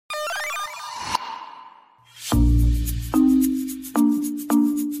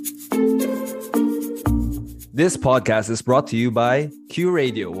This podcast is brought to you by Q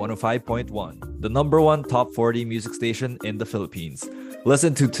Radio 105.1, the number one top 40 music station in the Philippines.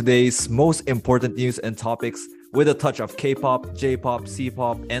 Listen to today's most important news and topics with a touch of K-pop, J-pop,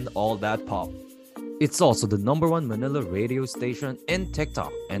 C-pop, and all that pop. It's also the number one Manila radio station in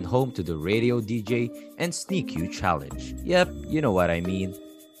TikTok and home to the Radio DJ and Sneak You Challenge. Yep, you know what I mean.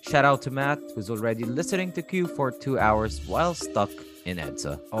 Shout out to Matt, who's already listening to Q for 2 hours while stuck in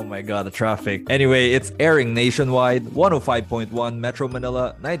EDSA. Oh my god, the traffic. Anyway, it's airing nationwide, 105.1 Metro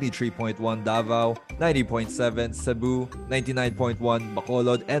Manila, 93.1 Davao, 90.7 Cebu, 99.1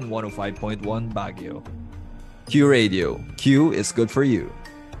 Bacolod, and 105.1 Baguio. Q Radio. Q is good for you.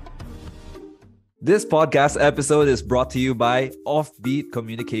 This podcast episode is brought to you by Offbeat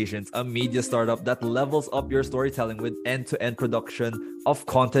Communications, a media startup that levels up your storytelling with end-to-end production of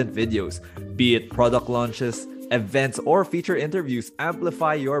content videos. Be it product launches, events, or feature interviews,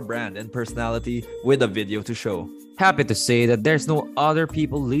 amplify your brand and personality with a video to show. Happy to say that there's no other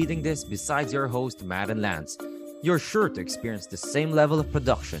people leading this besides your host, Matt and Lance. You're sure to experience the same level of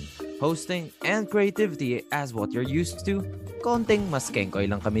production, hosting, and creativity as what you're used to. Konting mas kengkoy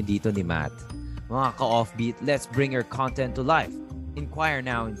lang kami dito ni Matt. Mga ka-Offbeat, let's bring your content to life. Inquire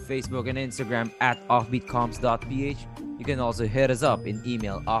now in Facebook and Instagram at offbeatcomms.ph. You can also hit us up in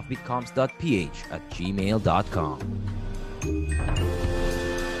email offbeatcomms.ph@gmail.com.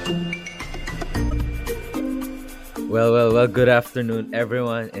 Well, good afternoon,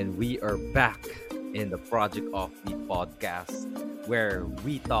 everyone, and we are back in the Project Offbeat podcast, where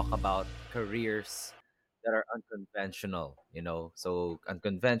we talk about careers that are unconventional, So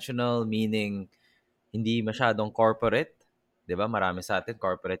unconventional meaning hindi masyadong corporate, 'di ba? Marami sa atin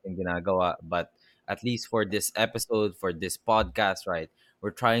corporate yung ginagawa, but at least for this episode, for this podcast, right?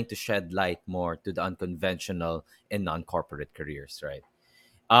 We're trying to shed light more to the unconventional and non-corporate careers, right?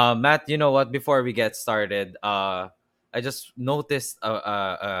 Matt, you know what? Before we get started, I just noticed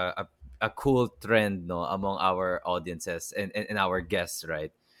a cool trend, no, among our audiences and our guests,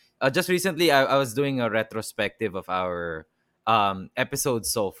 right? Just recently, I was doing a retrospective of our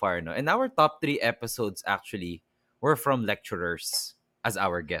episodes so far, no, and our top 3 episodes actually were from lecturers as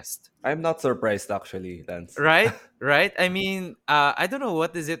our guest. I'm not surprised actually, Lance. Right, right. I mean, I don't know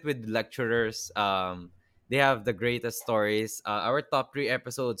what is it with lecturers. They have the greatest stories. Our top 3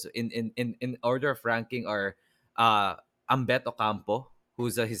 episodes in order of ranking are Ambet Ocampo,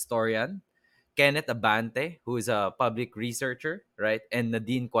 who's a historian, Kenneth Abante, who is a public researcher, right? And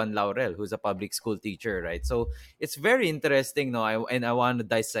Nadine Kwan Laurel, who's a public school teacher, right? So it's very interesting, no? And I want to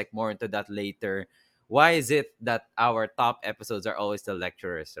dissect more into that later. Why is it that our top episodes are always the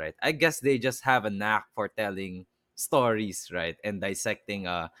lecturers, right? I guess they just have a knack for telling stories, right? And dissecting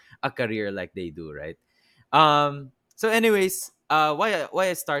a career like they do, right? So anyways, why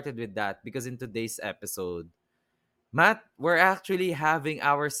I started with that, because in today's episode, Matt, we're actually having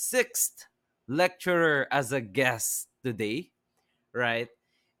our 6th lecturer as a guest today, right?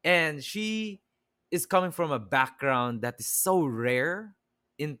 And she is coming from a background that is so rare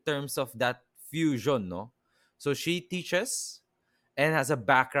in terms of that fusion, no? So she teaches and has a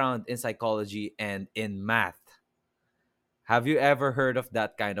background in psychology and in math. Have you ever heard of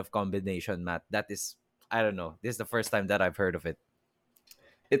that kind of combination, Matt? That is, I don't know. This is the first time that I've heard of it.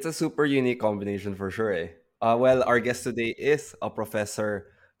 It's a super unique combination for sure. Well, our guest today is a professor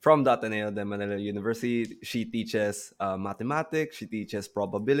from the Ateneo de Manila University. She teaches mathematics, she teaches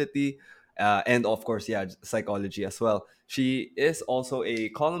probability, and of course, yeah, psychology as well. She is also a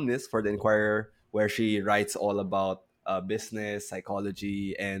columnist for the Inquirer, where she writes all about business,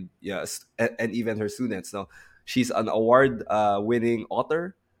 psychology, and yes, and even her students. Now, she's an award-winning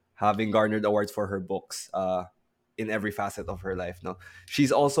author, having garnered awards for her books. In every facet of her life. Now,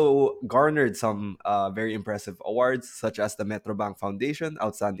 she's also garnered some very impressive awards, such as the Metrobank Foundation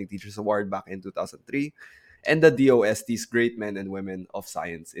Outstanding Teachers Award back in 2003, and the DOST's Great Men and Women of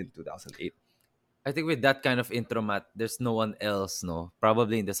Science in 2008. I think with that kind of intro, Matt, there's no one else, no,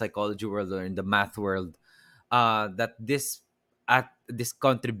 probably in the psychology world or in the math world, that this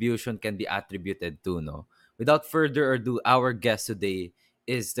contribution can be attributed to, no. Without further ado, our guest today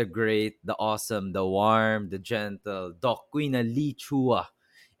is the great, the awesome, the warm, the gentle Doc Queena Lee-Chua.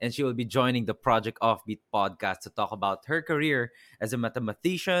 And she will be joining the Project Offbeat podcast to talk about her career as a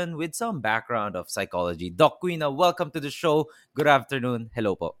mathematician with some background of psychology. Doc Queena, welcome to the show. Good afternoon.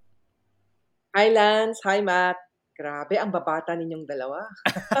 Hello po. Hi, Lance. Hi, Matt. Grabe, ang babata ninyong dalawa.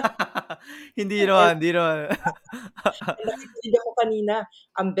 Hindi naman. And nakikinig ako kanina,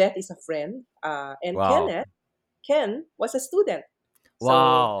 Beth is a friend, and Wow. Ken was a student.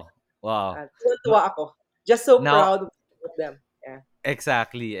 So, Wow. tuwa ako. Just so Now- proud of them. Yeah.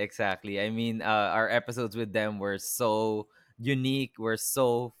 Exactly, exactly. I mean, our episodes with them were so unique, were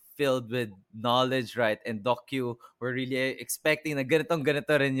so filled with knowledge, right? And Docu, we're really expecting na ganitong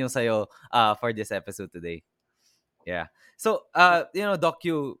ganito rin yung sayo for this episode today. Yeah. So,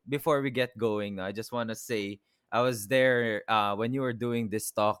 Docu, before we get going, I just want to say I was there when you were doing this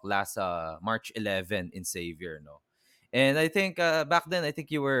talk last March 11 in Xavier, no? And I think back then, I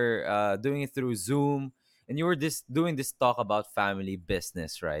think you were doing it through Zoom, and you were doing this talk about family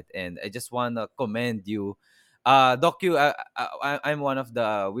business, right? And I just want to commend you. Docu, I'm one of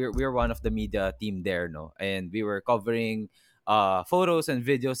the we're one of the media team there, no, and we were covering photos and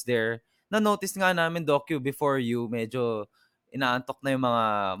videos there. Na-notice nga namin, Docu, before you, medyo inaantok na yung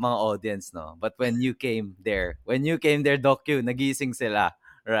mga audience, no? But when you came there, Docu, nagising sila,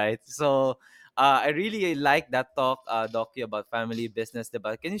 right? So, I really like that talk, Docu, about family business,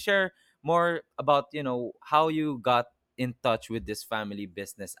 diba? Can you share more about, how you got in touch with this family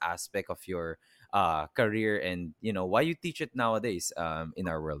business aspect of your career and, why you teach it nowadays in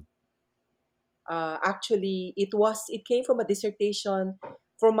our world? Actually, it came from a dissertation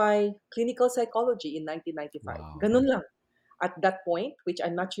for my clinical psychology in 1995. Wow. Ganun lang. At that point, which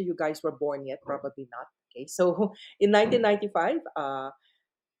I'm not sure you guys were born yet, probably not. Okay, so in 1995,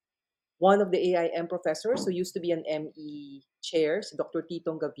 one of the AIM professors who used to be an ME chair, si Dr.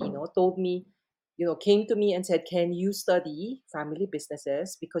 Titong Gavino, told me, came to me and said, "Can you study family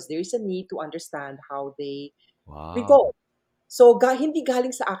businesses because there is a need to understand how they Wow. revolve." So, hindi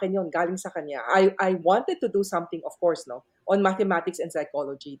galing sa akin yon, galing sa kanya. I wanted to do something, of course, no, on mathematics and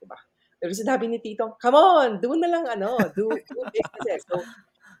psychology, di ba? Pero sinabi ni Tito, come on, do na lang, do businesses. So,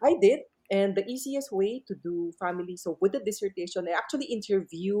 I did. And the easiest way to do family, so with the dissertation, I actually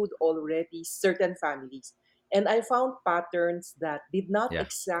interviewed already certain families. And I found patterns that did not Yeah.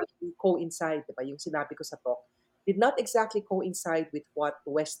 exactly coincide, di ba? Yung sinabi ko sa talk, did not exactly coincide with what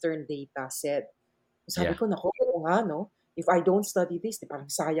Western data said. Sabi Yeah. ko, naku, oo nga, no? If I don't study this, di parang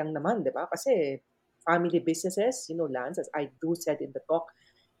sayang naman, di ba? Kasi family businesses, Lance, as I do said in the talk,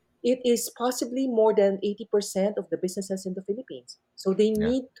 it is possibly more than 80% of the businesses in the Philippines. So they Yeah.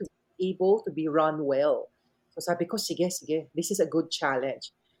 need to be able to be run well. So sabi ko, sige, sige, this is a good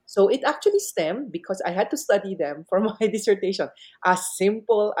challenge. So it actually stemmed because I had to study them for my dissertation. As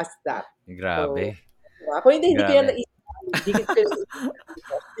simple as that. So, Grabe. diba? Kung hindi ko yan Grabe. naisip, hindi ko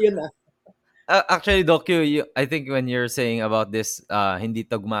naisip, yun na. Actually, Docu, I think when you're saying about this, hindi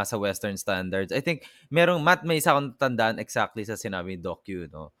tugma sa Western standards, I think may isa akong tandaan exactly sa sinabi ni Docu,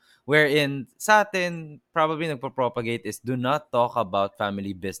 no? Wherein, sa atin, probably nagpo-propagate is do not talk about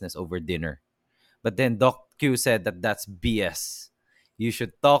family business over dinner. But then Docu said that that's BS. You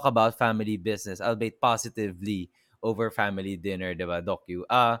should talk about family business, albeit positively, over family dinner, diba, Docu?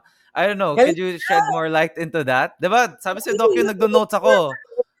 I don't know, could Galing you shed more light into that? Diba, sabi si Docu, talaga. nagdo-notes ako.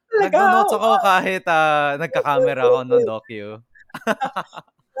 Talaga. Nagno-notes ako kahit nagka-camera ako ng docu.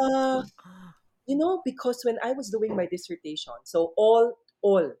 Uh, because when I was doing my dissertation, so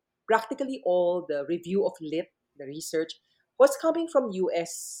practically all the review of the research, was coming from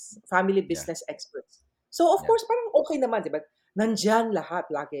US family Yeah, business experts. So of yeah, course, parang okay naman, di ba? Nandyan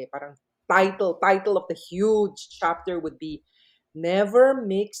lahat lagi. Parang title of the huge chapter would be Never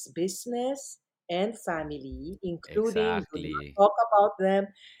Mix Business and Family, including Do Not exactly. Talk About Them.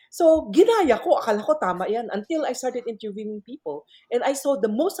 So, ginaya ko. Akala ko tama yan until I started interviewing people and I saw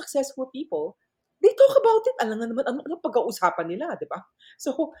the most successful people, they talk about it. Alam nga naman, ano pag-uusapan nila, di ba?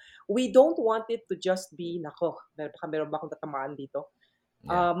 So, we don't want it to just be, nako, meron ba akong tatamaan dito?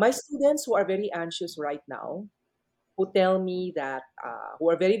 Yeah, My students who are very anxious right now, who tell me that, who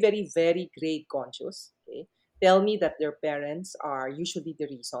are very, very, very grade conscious, okay, tell me that their parents are usually the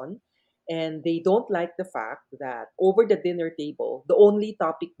reason. And they don't like the fact that over the dinner table, the only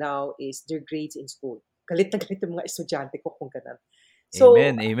topic now is their grades in school. Galit na galit yung mga estudyante ko kung ganun. So,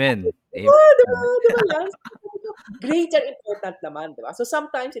 amen, amen, diba, diba, amen. diba, Lance? Grades are important naman, diba? So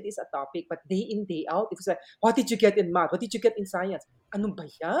sometimes it is a topic, but day in, day out, if it's like, what did you get in math? What did you get in science? Ano ba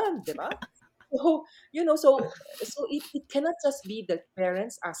yan, diba? So, so it cannot just be the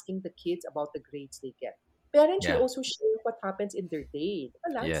parents asking the kids about the grades they get. Parents should Yeah, also share what happens in their day. Diba,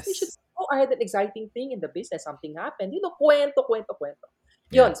 Lance? They should yes, say, oh, I had an exciting thing in the business. Something happened. Kwento, kwento, kwento.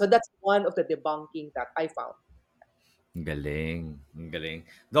 yeah. Yun, so that's one of the debunking that I found. Ang galing. Ang galing.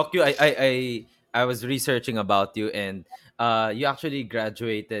 Doc, I was researching about you and you actually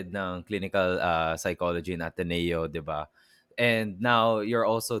graduated ng clinical psychology in Ateneo, 'di ba? And now you're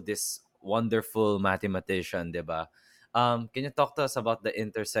also this wonderful mathematician, 'di ba? Can you talk to us about the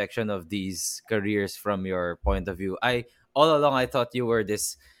intersection of these careers from your point of view? All along I thought you were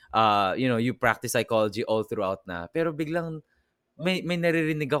this you practice psychology all throughout na. Pero may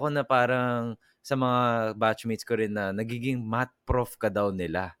naririnig ako na parang sa mga batchmates ko rin na nagiging math prof ka daw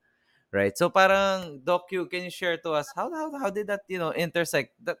nila. Right? So parang Doc Q, can you share to us how did that,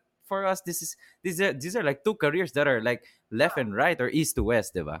 intersect? That for us these are like two careers that are like left and right or east to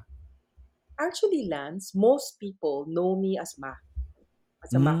west, 'di ba? Actually, Lance, most people know me as a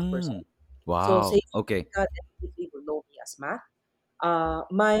math person. Mm. So say Wow. Okay. that definitely will know me as math.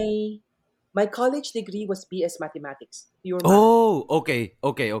 My college degree was BS Mathematics, pure math. Oh, okay.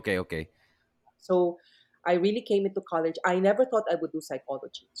 Okay, okay, okay. So I really came into college. I never thought I would do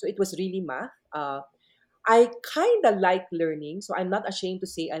psychology. So it was really math. I kind of like learning, so I'm not ashamed to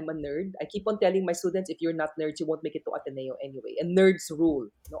say I'm a nerd. I keep on telling my students, if you're not nerds, you won't make it to Ateneo anyway. And nerds rule.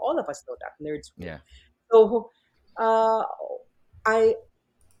 All of us know that nerds rule. Yeah. So, uh, I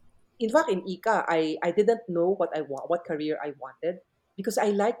in fact in ICA, I didn't know what career I wanted because I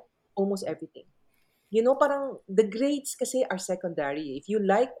like almost everything. Parang the grades kasi are secondary. If you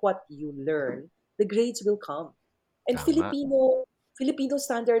like what you learn, the grades will come. And Tama. Filipino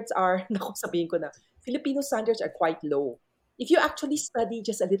standards are, naku, sabihin ko na, Filipino standards are quite low. If you actually study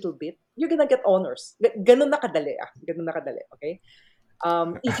just a little bit, you're gonna get honors. Ganun na kadali, ah. Ganun na kadali, okay?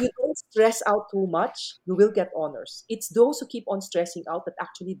 If you don't stress out too much, you will get honors. It's those who keep on stressing out that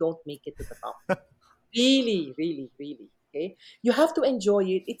actually don't make it to the top. Really, really, really. Okay. You have to enjoy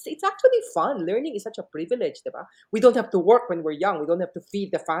it. It's actually fun. Learning is such a privilege, diba? We don't have to work when we're young. We don't have to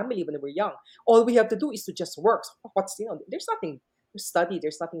feed the family when we're young. All we have to do is to just work. So there's nothing to study,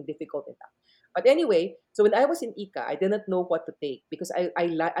 there's nothing difficult in that. But anyway, so when I was in ICA, I didn't know what to take because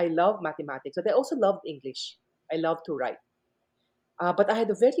I love mathematics, but I also loved English. I love to write. But I had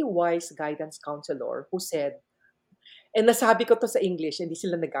a very wise guidance counselor who said, and nasabi ko to sa English, hindi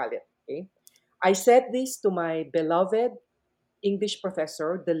sila nagalit. Okay? I said this to my beloved English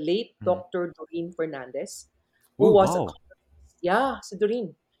professor, the late Mm. Dr. Doreen Fernandez, who Oh, was a wow. yeah, si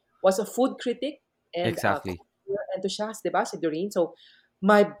Doreen was a food critic and a Exactly. culture enthusiast, diba? Si Doreen. So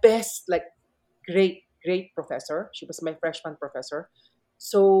my best, like great professor. She was my freshman professor.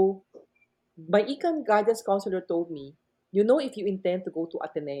 So my econ guidance counselor told me, if you intend to go to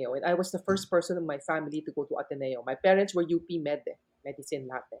Ateneo, and I was the first person in my family to go to Ateneo. My parents were UP Med, medicine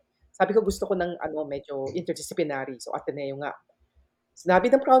lahat eh. Sabi ko gusto ko ng medyo interdisciplinary, so Ateneo nga. Sinabi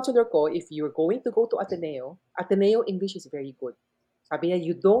ng counselor ko, if you're going to go to Ateneo English is very good. Sabi niya,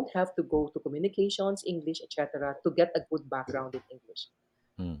 you don't have to go to communications, English, etc. to get a good background in English.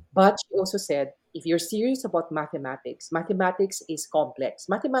 Mm. But she also said, if you're serious about mathematics, mathematics is complex.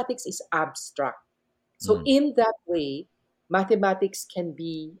 Mathematics is abstract. So Mm. in that way, mathematics can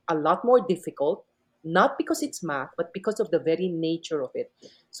be a lot more difficult, not because it's math, but because of the very nature of it.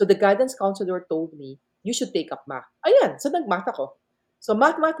 So the guidance counselor told me, you should take up math. Ayan, so nag-math ako. So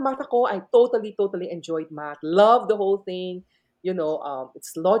math ako. I totally enjoyed math. Loved the whole thing.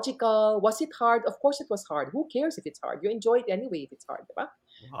 It's logical. Was it hard? Of course it was hard. Who cares if it's hard? You enjoy it anyway if it's hard, diba?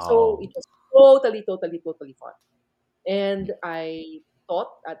 So Wow. it was totally fun. And I thought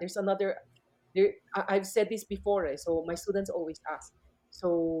there's another I've said this before, eh, so my students always ask.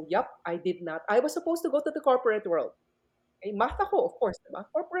 So, yep, I did not. I was supposed to go to the corporate world. Eh, math ako, of course, diba?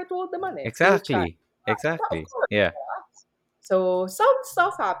 Corporate world naman eh, field child. Exactly. Of Exactly. course. Yeah. So some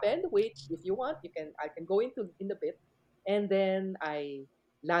stuff happened, which if you want, I can go into in a bit. And then I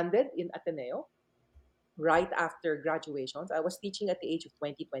landed in Ateneo right after graduations. I was teaching at the age of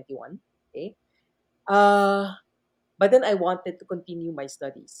 2021. Okay. Uh But then I wanted to continue my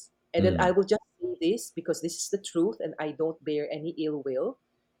studies. And then I Mm. will just say this because this is the truth and I don't bear any ill will.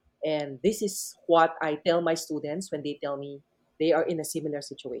 And this is what I tell my students when they tell me they are in a similar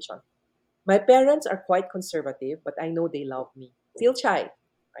situation. My parents are quite conservative, but I know they love me. Feel shy,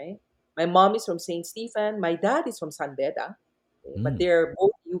 right? My mom is from St. Stephen. My dad is from San Beda, okay? But Mm. they're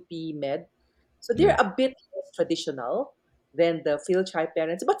both UP Med. So they're Mm. a bit less traditional than the Phil Chai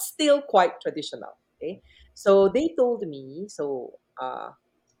parents, but still quite traditional. Okay. So they told me,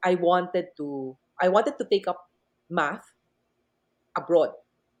 I wanted to take up math abroad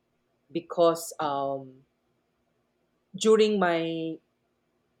because during my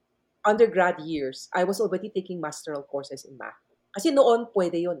undergrad years, I was already taking masteral courses in math. Kasi noon,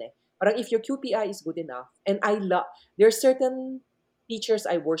 pwede yun eh. Parang if your QPI is good enough, and there are certain teachers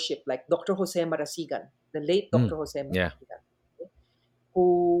I worship, like Dr. Jose Marasigan, the late Mm. Dr. Jose Yeah. Marasigan, okay,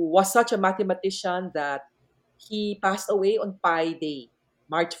 who was such a mathematician that he passed away on Pi Day,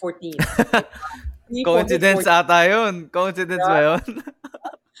 March 14th. Okay? Coincidence 340. ata yun. Coincidence ba yun?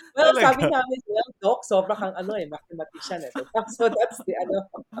 Well, sabi Talaga. namin, well, Doc, sobra kang mathematician eh. So that's the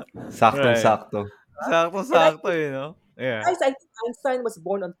Right. Saktong-sakto. and Sakto-sakto, you know? Yeah. guys, I think Einstein was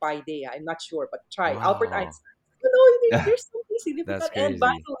born on Pi Day. I'm not sure, but try Albert Wow. Einstein. there's something That's significant. And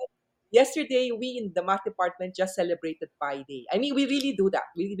by crazy. the way, yesterday we in the math department just celebrated Pi Day. I mean, we really do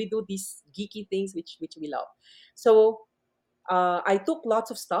that. We do these geeky things which we love. So I took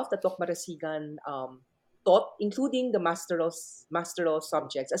lots of stuff that Doc Marasigan taught, including the masteral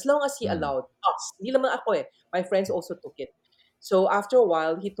subjects, as long as he Mm. allowed us. Hindi naman ako eh. My friends also took it. So after a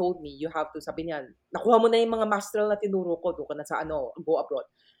while, he told me, you have to, sabi niya, nakuha mo na yung mga masteral na tinuro ko, doon ka na sa ano, go abroad.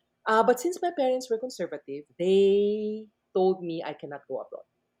 But since my parents were conservative, they told me I cannot go abroad.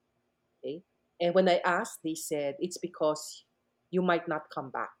 Okay? And when I asked, they said, it's because you might not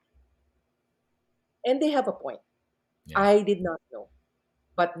come back. And they have a point. Yeah. I did not know.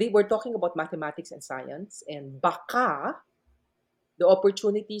 But they were talking about mathematics and science, and baka the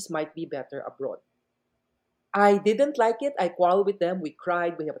opportunities might be better abroad. I didn't like it. I quarreled with them. We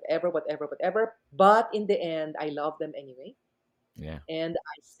cried. We have whatever, whatever, whatever. But in the end, I loved them anyway. Yeah. And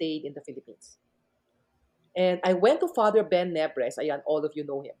I stayed in the Philippines. And I went to Father Ben Nebres. Ayan, all of you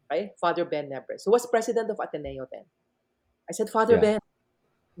know him, right? Father Ben Nebres, who was president of Ateneo then. I said, Father Yeah. Ben,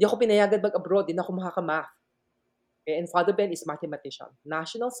 di ako pinayagan mag-abroad. Di na ako makakamath. Okay? And Father Ben is mathematician,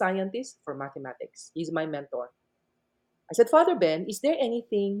 national scientist for mathematics. He's my mentor. I said, Father Ben, is there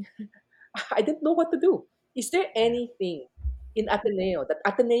anything I didn't know what to do? Is there Yeah. anything in Ateneo that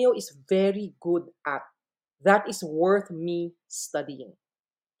Ateneo is very good at that is worth me studying?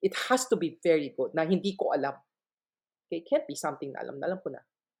 It has to be very good na hindi ko alam. Okay, it can't be something na alam ko na.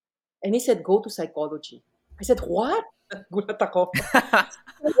 And he said, go to psychology. I said, what? Nagulat ako. I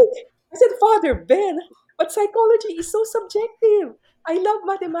said, Father Ben, but psychology is so subjective. I love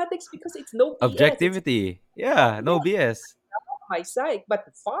mathematics because it's no BS. It's Objectivity. Yeah, yeah, no BS. my psych. But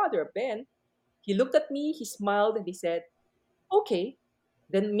Father Ben, he looked at me, he smiled, and he said, okay,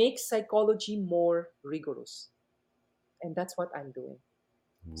 then make psychology more rigorous. And that's what I'm doing.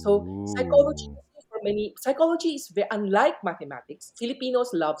 So psychology Ooh. for many psychology is very unlike mathematics. Filipinos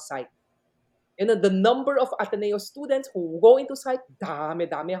love psych. You know, the number of Ateneo students who go into psych,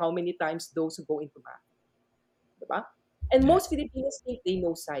 dami, how many times those who go into math. Diba? And Yeah. most Filipinos think they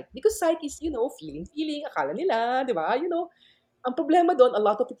know psych because psych is, feeling, akala nila, diba? Ang problema doon, a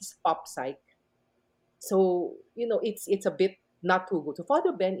lot of it is pop psych. So, it's a bit not too good. So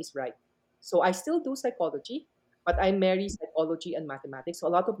Father Ben is right. So I still do psychology, but I marry psychology and mathematics. So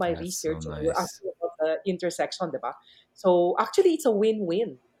a lot of my That's so research, we're nice. asking about the intersection, diba? So actually, it's a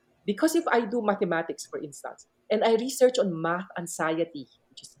win-win. Because if I do mathematics, for instance, and I research on math anxiety,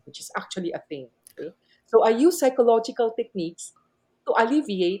 which is actually a thing, okay? So I use psychological techniques to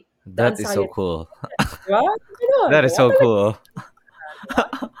alleviate the That is so anxiety. cool. Diba? Ganon, That is gawa so talaga, cool.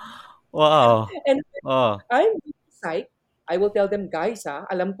 diba? Wow. And Oh, I'm psych, I will tell them, guys,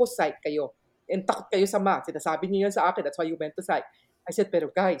 alam ko psych kayo. And takot kayo sa math. Sinasabi niyo yan sa akin. That's why you went to psych. I said, pero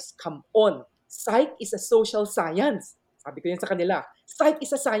guys, come on. Psych is a social science. Sabi ko yan sa kanila. Psych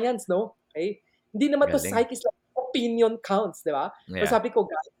is a science, no? Okay? Hindi naman to galing. psych is like opinion counts, di ba? So Yeah. sabi ko,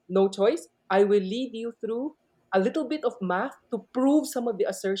 guys, no choice. I will lead you through a little bit of math to prove some of the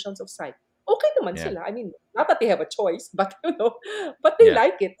assertions of psych. Okay naman Yeah. sila. I mean, not that they have a choice, but but they Yeah.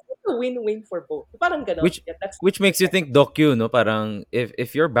 like it. It's a win-win for both. Parang ganon. Which Yeah, that's which makes you think docu, no? Parang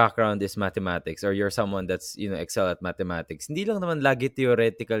if your background is mathematics or you're someone that's, excel at mathematics, hindi lang naman lagi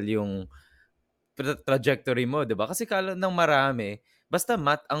theoretical yung trajectory mo, 'di ba? Kasi kala ng marami, basta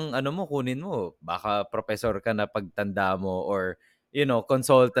math ang ano mo kunin mo, baka professor ka na pagtanda mo or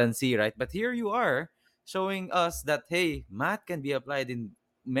consultancy, right? But here you are showing us that hey, math can be applied in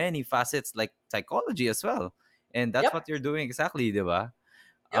many facets like psychology as well. And that's yep, what you're doing exactly, 'di ba?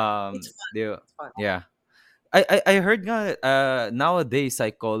 yep. It's fun. It's fun. Yeah. I heard nga nowadays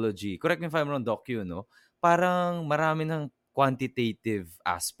psychology, correct me if I'm wrong, docu, no? Parang marami ng quantitative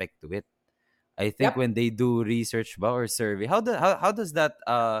aspect to it. I think Yep, when they do research ba or survey, how does that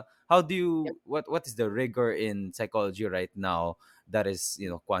how do you yep. what is the rigor in psychology right now that is,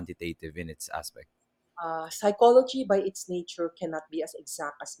 quantitative in its aspect? Psychology by its nature cannot be as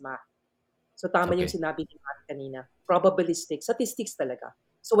exact as math. So tama yung Okay. sinabi ni Matt kanina. Probabilistic, statistics talaga.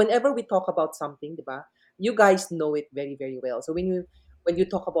 So whenever we talk about something, di ba? You guys know it very, very well. So when you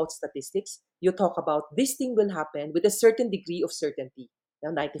talk about statistics, you talk about this thing will happen with a certain degree of certainty. Now,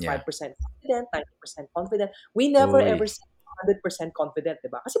 Yeah. 95% confident, 90% confident. We never ever Uy. say 100% confident, di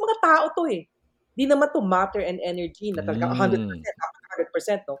ba? Kasi mga tao to eh. Di naman to matter and energy na talaga Mm, 100%, dapat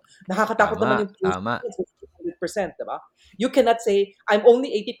 100%, no? Nakakatakot naman tama, yung close tama. friends with 100%, di ba? You cannot say, I'm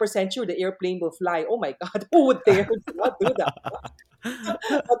only 80% sure the airplane will fly. Oh my God, who would dare to not do that?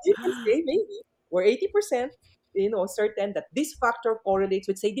 But you can say, maybe, we're 80%, certain that this factor correlates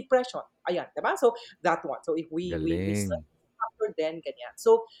with, say, depression. Ayan, diba? So, that one. So, if we study Galing. this factor, then ganyan.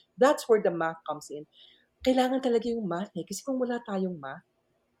 So, that's where the math comes in. kailangan talaga yung math eh. Kasi kung wala tayong math,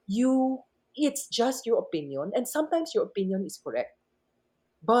 you it's just your opinion and sometimes your opinion is correct.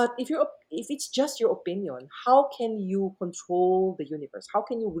 But if it's just your opinion, how can you control the universe? How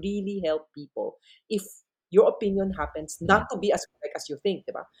can you really help people if your opinion happens Mm. not to be as correct as you think,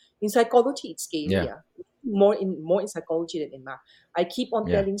 diba? In psychology, it's scary, Yeah. ah. More in psychology than in math. I keep on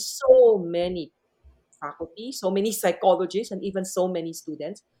Yeah. telling so many faculty, so many psychologists, and even so many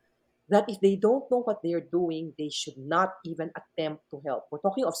students that if they don't know what they're doing, they should not even attempt to help. We're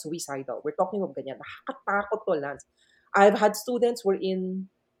talking of suicidal. We're talking of ganyan. Nakakatakot to, Lance. I've had students who were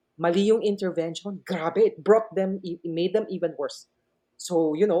in mali yung intervention. Grabe, it made them even worse.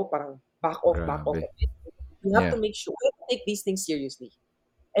 So, parang back off Grabe. of it. We have to Yeah. make sure, we have to take these things seriously.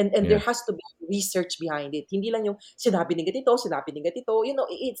 And there Yeah. has to be research behind it. Hindi lang yung sinabi ni ganito.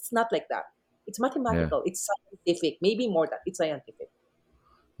 It's not like that. It's Yeah. mathematical. It's scientific. Maybe more that. It's scientific.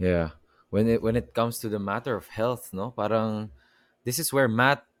 Yeah. When it comes to the matter of health, no, parang this is where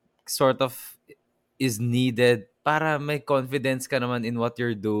math sort of is needed para may confidence ka naman in what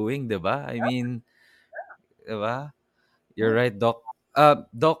you're doing, 'di ba? I mean, 'di ba? You're Yeah. right, Doc.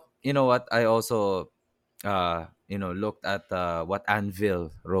 Doc, you know what? I also looked at what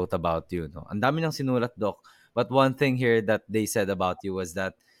Anvil wrote about you, no. Ang dami niyang sinulat, Doc. But one thing here that they said about you was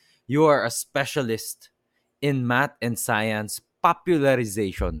that you are a specialist in math and science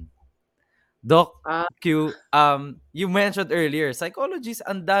popularization. Doc Ah, Q, you mentioned earlier, psychologists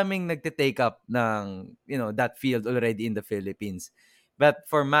ang daming nagte-take up ng, that field already in the Philippines. But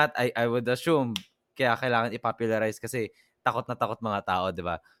for math, I would assume, kaya kailangan i-popularize kasi takot na takot mga tao, di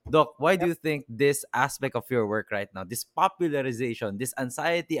ba? Doc, why do yep. you think this aspect of your work right now, this popularization, this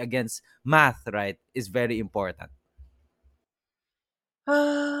anxiety against math, right, is very important?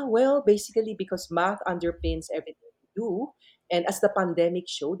 Well, basically because math underpins everything we do, and as the pandemic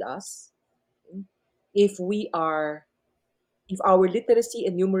showed us, if we are if our literacy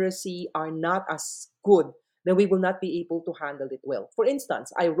and numeracy are not as good, then we will not be able to handle it well. For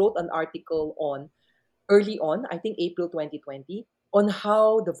instance, I wrote an article on early on, I think April 2020, on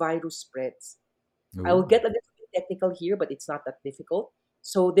how the virus spreads. I will Ooh. get a little bit technical here, but it's not that difficult.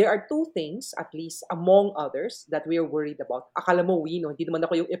 So there are two things, at least among others, that we are worried about. Akala mo, we, no? Hindi naman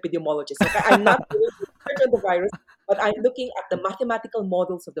ako yung epidemiologist. Okay, I'm not doing research on the virus, but I'm looking at the mathematical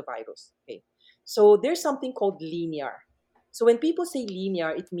models of the virus. Okay, so there's something called linear. So when people say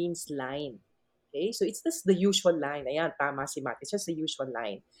linear, it means line. Okay, so it's just the usual line. Ayan, tama si Matt. It's just the usual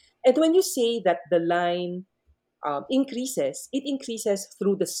line. And when you say that the line increases, it increases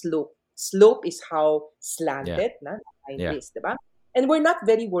through the slope. Slope is how Yeah. slanted na line Yeah. is, diba? And we're not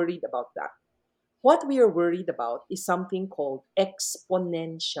very worried about that. What we are worried about is something called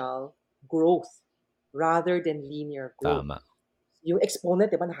exponential growth rather than linear growth. Tama. Yung exponent,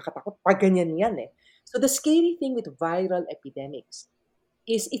 diba, nakakatakot. Pag ganyan yan eh. So the scary thing with viral epidemics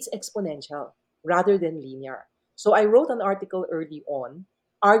is it's exponential rather than linear. So I wrote an article early on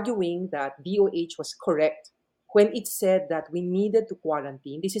arguing that DOH was correct when it said that we needed to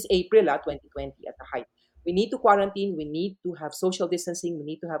quarantine. This is April 2020 at the height. We need to quarantine, we need to have social distancing, we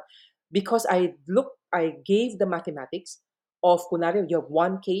need to have, because I gave the mathematics of, kunwari, you have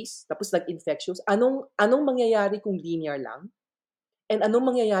one case, tapos nag-infectious, anong mangyayari kung linear lang? And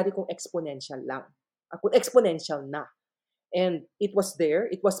anong mangyayari kung exponential lang? Kung exponential na. And it was there.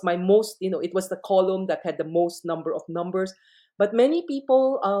 It was my most, it was the column that had the most number of numbers. But many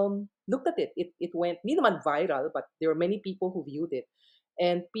people looked at it. It went, hindi naman viral, but there were many people who viewed it.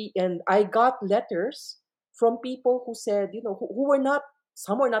 And I got letters from people who said, who were not,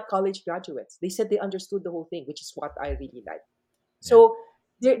 some were not college graduates. They said they understood the whole thing, which is what I really like. Yeah. So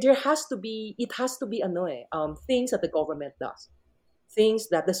there has to be, it has to be things that the government does, things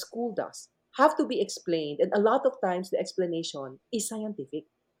that the school does have to be explained. And a lot of times the explanation is scientific.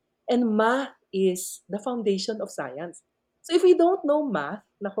 And math is the foundation of science. So if we don't know math,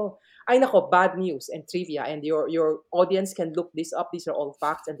 bad news and trivia, and your audience can look this up. These are all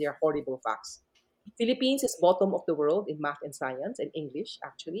facts, and they are horrible facts. Philippines is bottom of the world in math and science and English,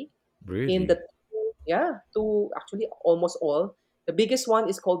 actually. In Really? the two actually almost all. The biggest one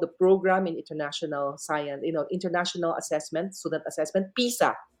is called the Program in International Science, International Assessment, Student Assessment,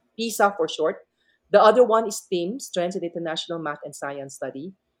 PISA, PISA for short. The other one is STEAM, Strengths in International Math and Science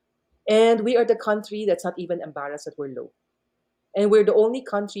Study. And we are the country that's not even embarrassed that we're low. And we're the only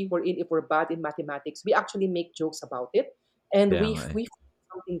country wherein if we're bad in mathematics, we actually make jokes about it. And Kaya we nga eh. we find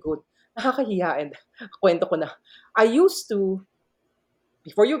something good. Nakakahiya, and kwento ko na. I used to,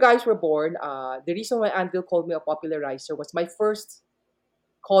 before you guys were born, the reason why Anvil called me a popularizer was my first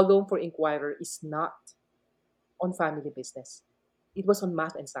column for Inquirer is not on family business. It was on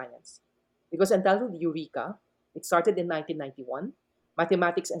math and science. It was entitled Eureka. It started in 1991,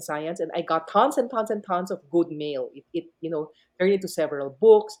 mathematics and science, and I got tons and tons and tons of good mail. It turned into several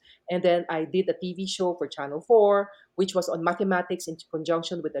books, and then I did a TV show for Channel 4, which was on mathematics in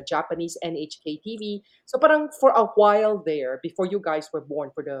conjunction with the Japanese NHK TV. So parang for a while there, before you guys were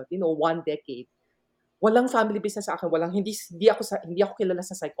born, for the 1 decade, walang family business sa akin, hindi ako kilala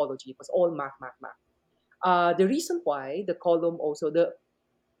sa psychology. It was all math, math, math. The reason why the column also the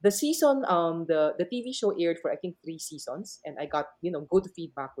season the TV show aired for I think 3 seasons, and I got good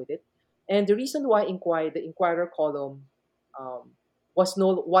feedback with it. And the reason why the Inquirer column was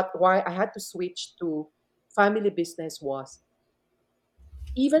no what why I had to switch to family business was,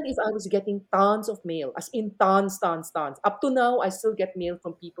 even if I was getting tons of mail, as in tons, tons, tons. Up to now, I still get mail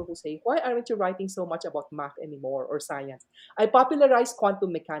from people who say, "Why aren't you writing so much about math anymore or science?" I popularized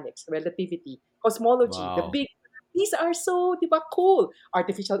quantum mechanics, relativity, cosmology, the Wow. big. These are so, di ba, cool.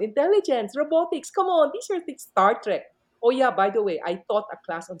 Artificial intelligence, robotics. Come on, these are things. Star Trek. Oh yeah, by the way, I taught a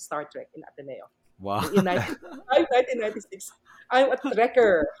class on Star Trek in Ateneo Wow. in 1996. I'm a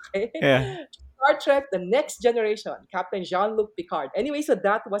trekker. Okay? Yeah. Star Trek: The Next Generation, Captain Jean-Luc Picard. Anyway, so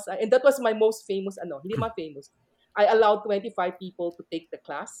that was my most famous hindi man famous. I allowed 25 people to take the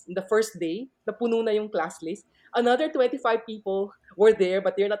class. In the first day, napuno na yung class list. Another 25 people were there,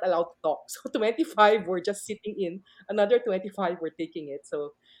 but they're not allowed to talk. So 25 were just sitting in. Another 25 were taking it.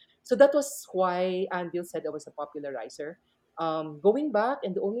 So that was why Anvil said I was a popularizer. Going back,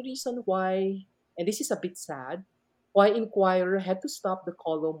 and the only reason why, and this is a bit sad, why Inquirer had to stop the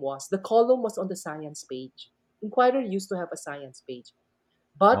column was on the science page. Inquirer used to have a science page.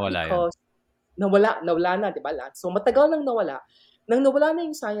 But Nawala yun. because nawala na, di ba? So matagal nang nawala na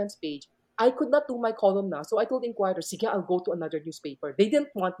yung science page, I could not do my column na. So I told Inquirer, sige, I'll go to another newspaper. They didn't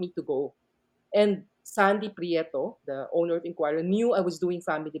want me to go. And Sandy Prieto, the owner of Inquirer, knew I was doing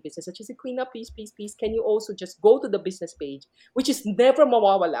family business. And she said, Queena, please, please, please, can you also just go to the business page, which is never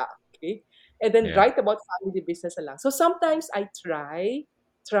mawawala, okay? And then Yeah. write about family business lang. So sometimes I try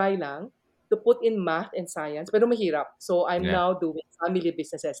lang to put in math and science, pero mahirap. So I'm Yeah. now doing family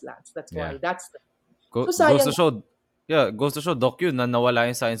businesses lang. That's Yeah. why. So Goes sayang. to show, yeah, goes to show Doc yun na nawala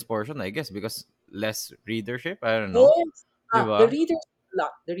yung science portion, I guess, because less readership. I don't know. Yes. Di The ba? readers were a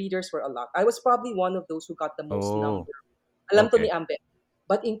lot. The readers were a lot. I was probably one of those who got the most Oh, number. Alam to ni okay. Amber.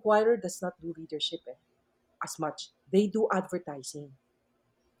 But Inquirer does not do readership as much. They do advertising.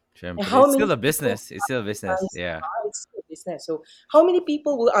 And Syempre. how It's many still a people business. It's still a business. advertise? Yeah. It's still business. So how many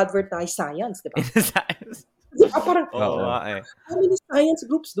people will advertise science, di ba? In science. Di ba? Parang, Oo Oo. nga eh. how many science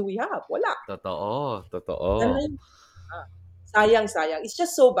groups do we have? Wala. Totoo. Yan na Totoo. yung, sayang, sayang. It's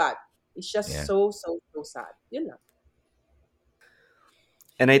just so bad. It's just Yeah. so, so, so sad. Yun lang.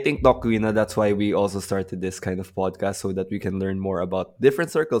 And I think, Doc Queena, that's why we also started this kind of podcast so that we can learn more about different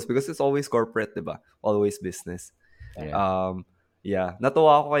circles because it's always corporate, diba? Always business. Yeah. Um, yeah.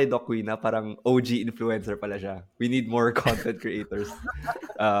 Natuwa ako kay Doc Queena, parang OG influencer pala siya. We need more content creators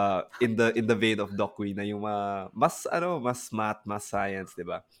in the vein of Doc Queena, yung mas math, mas science,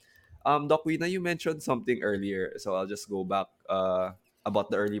 diba? Doc Queena, you mentioned something earlier, so I'll just go back about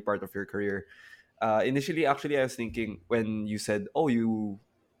the early part of your career. Initially, actually, I was thinking when you said, "Oh, you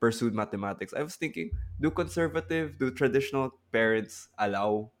pursued mathematics," I was thinking, do traditional parents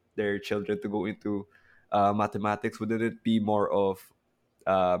allow their children to go into mathematics? Wouldn't it be more of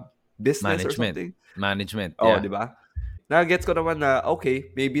uh, business or Management. something? Management. Oh, Yeah. di ba? Nagets ko naman na,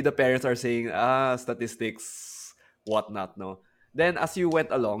 okay, maybe the parents are saying, statistics, whatnot, no? Then, as you went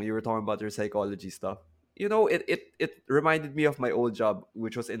along, you were talking about your psychology stuff. It reminded me of my old job,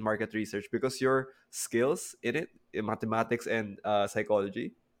 which was in market research, because your skills in it, in mathematics and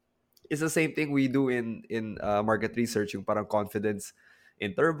psychology, it's the same thing we do in market research, yung parang confidence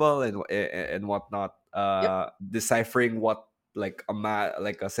interval and whatnot, Yep. deciphering what like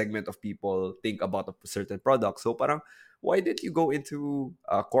a segment of people think about a certain product. So parang why did you go into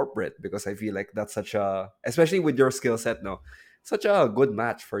corporate? Because I feel like that's such a, especially with your skill set, no, such a good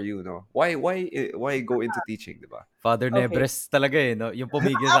match for you, no? Why go into teaching, diba? Father Okay. Nebres talaga eh, no? Yung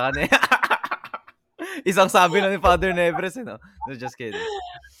pumigil sa kanya. Isang sabi lang ni Father Nebres, eh, no? No, just kidding.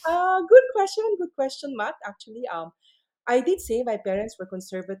 Good question, Matt. Actually, I did say my parents were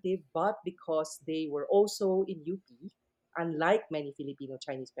conservative, but because they were also in UP, unlike many Filipino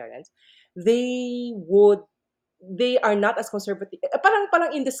Chinese parents, they would they are not as conservative.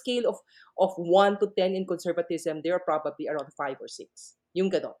 Parang in the scale of 1 to 10 in conservatism, they are probably around 5 or 6. Yung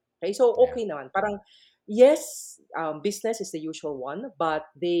ganon. Okay, so Yeah. okay naman. Parang yes, business is the usual one, but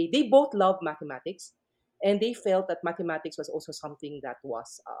they both love mathematics, and they felt that mathematics was also something that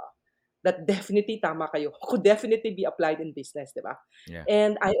was that definitely tama kayo. Could definitely be applied in business, di ba? Yeah.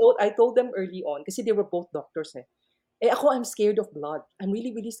 And I told them early on, kasi they were both doctors eh. Eh ako, I'm scared of blood. I'm really,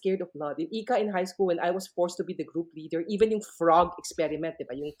 really scared of blood. In Ika in high school, when I was forced to be the group leader, even yung frog experiment, di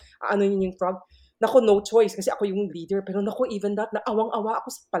ba? Yung, ano yun yung frog? Nako, no choice kasi ako yung leader. Pero nako, even that, naawang-awa ako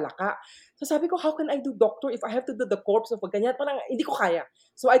sa palaka. So sabi ko, how can I do doctor if I have to do the corpse of a ganyan? Parang, hindi ko kaya.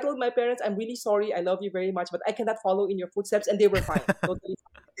 So I told my parents, I'm really sorry. I love you very much, but I cannot follow in your footsteps. And they were fine. Totally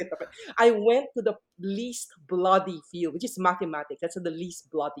fine. I went to the least bloody field, which is mathematics. That's the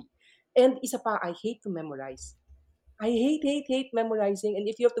least bloody. And isa pa, I hate to memorize. I hate, hate, hate memorizing. And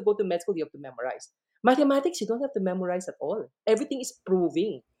if you have to go to med school, you have to memorize. Mathematics, you don't have to memorize at all. Everything is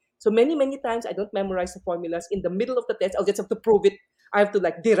proving. So many, many times I don't memorize the formulas. In the middle of the test, I'll just have to prove it. I have to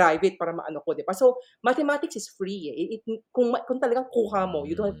like derive it para maano ko, di ba? So mathematics is free. Kung talagang kuha mo,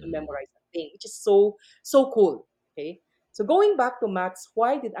 you don't have to Mm. memorize a thing, which is so, so cool. Okay? So going back to maths,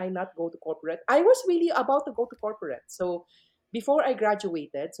 why did I not go to corporate? I was really about to go to corporate. So before I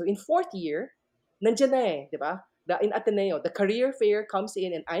graduated, so in fourth year, nandiyan na di ba? In Ateneo, the career fair comes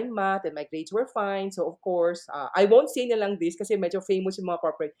in and I'm math and my grades were fine. So of course, I won't say na lang this kasi medyo famous yung mga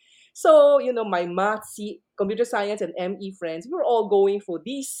corporate. So, my math, computer science and ME friends, we were all going for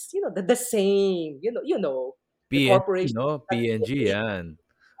these, the same, the PNG, corporation no? that PNG, paid yan.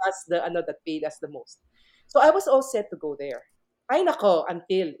 us that paid us the most. So I was all set to go there. Ay nako,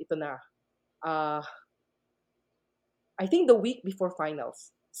 until ito na. Uh, I think the week before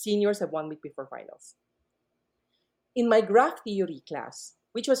finals, seniors have 1 week before finals. In my graph theory class,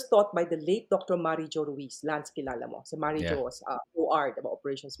 which was taught by the late Dr. Marijo Ruiz, Lance kilala mo. So Yeah. Marijo was OR, diba,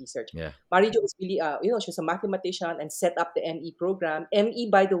 Operations Research. Yeah. Marijo was really, she's a mathematician and set up the ME program. ME,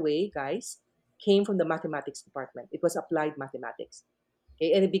 by the way, guys, came from the mathematics department. It was applied mathematics.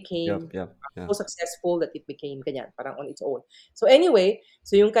 Okay, and it became Yep, yep, yeah. so successful that it became ganyan, parang on its own. So anyway,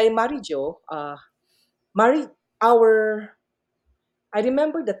 so yung kay Marijo, Mari, our, I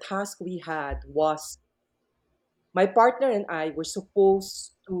remember the task we had was my partner and I were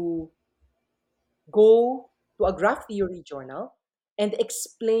supposed to go to a graph theory journal and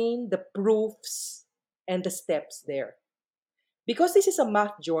explain the proofs and the steps there. Because this is a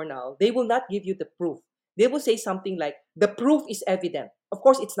math journal, they will not give you the proof. They will say something like, the proof is evident. Of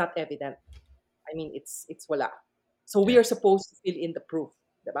course, it's not evident. I mean, it's wala. So we Yeah. are supposed to fill in the proof.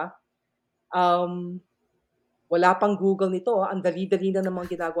 Diba? Wala pang Google nito. Ang dali-dali na namang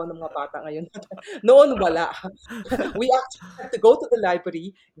ginagawa ng mga bata ngayon. Noon, wala. We actually had to go to the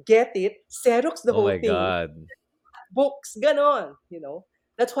library, get it, Xerox the Oh whole my thing, God. books, ganon.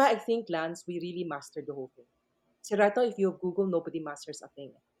 That's why I think, Lance, we really mastered the whole thing. Si Rato, if you have Google, nobody masters a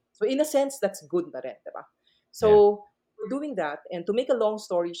thing. So in a sense, that's good na rin, diba? Yeah. So we're doing that. And to make a long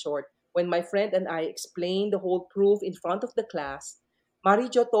story short, when my friend and I explained the whole proof in front of the class,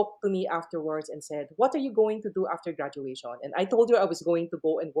 Marijo talked to me afterwards and said, what are you going to do after graduation? And I told her I was going to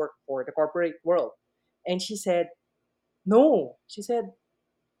go and work for the corporate world. And she said, no. She said,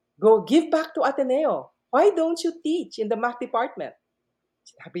 go give back to Ateneo. Why don't you teach in the math department?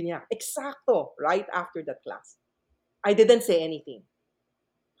 Sabi niya, eksakto, right after that class. I didn't say anything.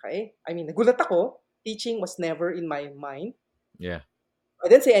 Okay? I mean, nagulat ako. Teaching was never in my mind. Yeah. I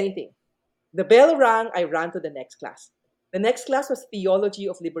didn't say anything. The bell rang, I ran to the next class. The next class was Theology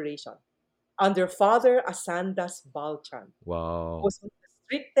of Liberation under Father Asandas Balchan, who Wow. was one of the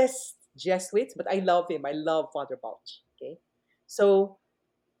strictest Jesuits, but I love him. I love Father Balch. Okay? So,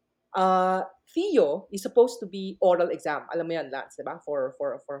 Theo is supposed to be oral exam. Alam mo yan, Lance, diba?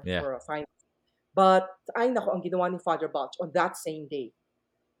 Yeah. For a final. But, ay nako, ang ginawa ni Father Balch on that same day,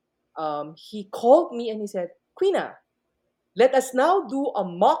 he called me and he said, Queena, let us now do a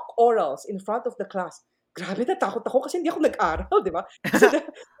mock orals in front of the class. Grabe, natakot ako kasi hindi ako nag-aral, di ba? Kasi the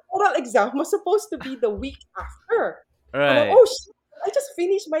oral exam was supposed to be the week after. Parang, Right. oh shit, I just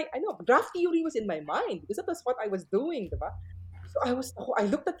finished I know, graph theory was in my mind because that was what I was doing, di ba? So I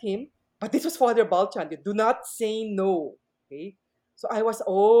looked at him, but this was Father Balchan. Do not say no, okay? So I was,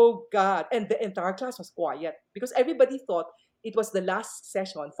 oh God. And the entire class was quiet because everybody thought it was the last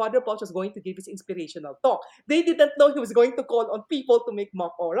session. Father Balch was going to give his inspirational talk. They didn't know he was going to call on people to make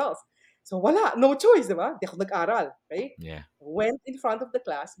mock orals. So wala, no choice, di ba? Di ako nag-aral, right? Yeah. Went in front of the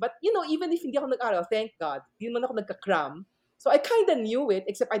class. But, even if hindi ako nag-aral, thank God, di naman ako nagka-cram. So I kind of knew it,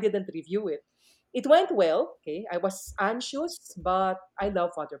 except I didn't review it. It went well, okay? I was anxious, but I love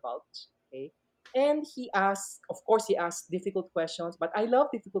Father Balch, okay? And of course, he asked difficult questions, but I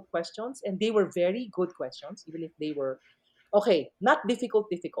love difficult questions, and they were very good questions, even if they were, okay, not difficult.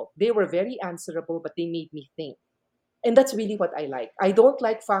 They were very answerable, but they made me think. And that's really what I like. I don't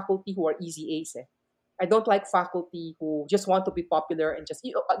like faculty who are easy A's. I don't like faculty who just want to be popular and just,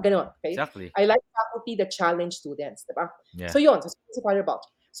 ganon, okay? Exactly. I like faculty that challenge students, diba? Yeah. So yun, so si Father Balch.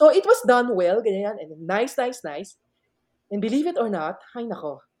 So it was done well, ganyan, and nice, nice, nice. And believe it or not, ay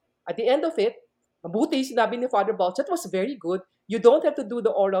nako, at the end of it, mabuti sinabi ni Father Balch, that was very good. You don't have to do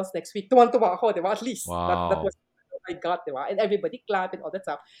the orals next week. Tuwan-tuwa ako, di ba? At least, that Wow. was what I got, di ba? And everybody clapped and all that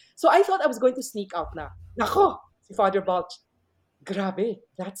stuff. So I thought I was going to sneak out na. Nako, si Father Balch, grabe,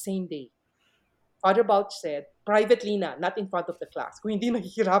 that same day. Father Balch said, privately na, not in front of the class. Kung hindi,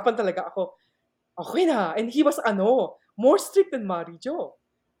 mahihirapan talaga ako. Okay na. And he was, more strict than Mari Jo.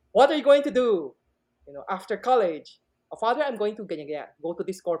 What are you going to do? After college. Oh, Father, I'm going to ganyan, ganyan. Go to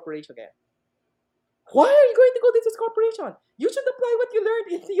this corporation again. Why are you going to go to this corporation? You should apply what you learned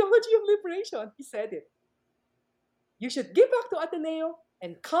in theology of liberation. He said it. You should give back to Ateneo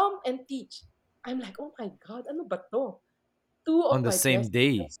and come and teach. I'm like, oh my God, ano ba to? Two On of the my same best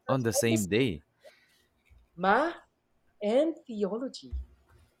day. On professors the on same this day. math and theology.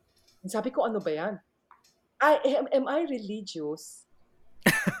 And sabi ko, ano ba yan? Am I religious?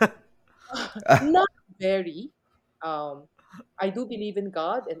 Not very. Um, I do believe in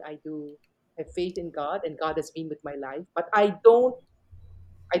God and I do have faith in God and God has been with my life. But I don't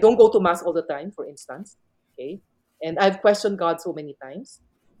go to mass all the time, for instance. Okay. And I've questioned God so many times.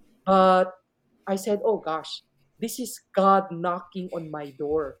 But I said, oh gosh, this is God knocking on my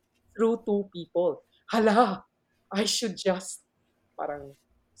door through two people. Hala, I should just parang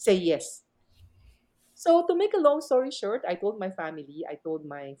say yes. So to make a long story short, I told my family, I told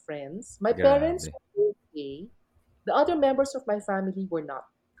my friends, my parents Grabe. were okay. The other members of my family were not.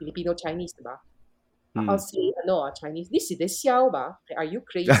 Filipino Chinese, diba? I'll Mm. say, Chinese, this xiao ba? Okay, are you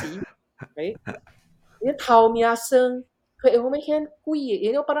crazy? Okay? Yung tao miya seng, kaya humihin kuyi.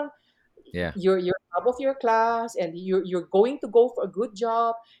 Parang Yeah. you're top of your class and you're going to go for a good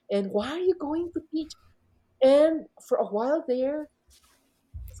job. And why are you going to teach? And for a while there,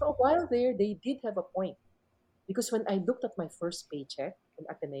 they did have a point. Because when I looked at my first paycheck in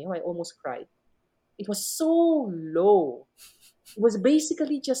Ateneo, I almost cried. It was so low. It was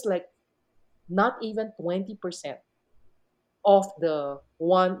basically just like not even 20% of the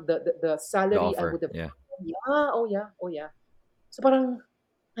The salary I would offer. have. Yeah. Yeah, oh yeah, oh yeah. So parang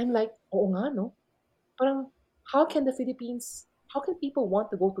I'm like, oo nga no. Parang how can people want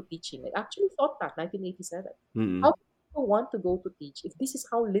to go to teaching? I actually thought that 1987. How Mm. can people want to go to teach if this is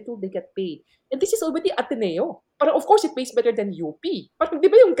how little they get paid? And this is already Ateneo. Parang of course it pays better than UP. Parang di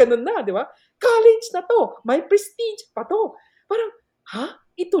ba yung ganun na, di ba? College na to. May prestige pa to. Parang, ha?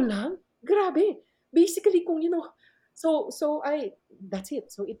 Ito lang? Grabe. Basically kung so that's it.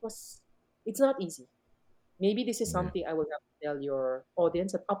 So it's not easy. Maybe this is Yeah. something I will have to tell your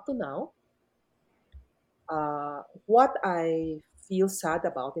audience that up to now, what I feel sad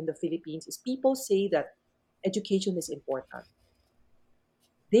about in the Philippines is people say that education is important.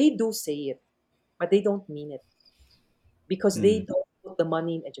 They do say it, but they don't mean it because they Mm. don't put the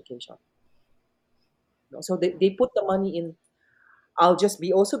money in education. So they put the money in. I'll just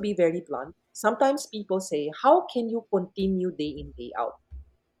be very blunt. Sometimes people say, "How can you continue day in day out?"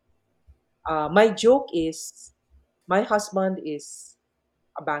 My joke is, my husband is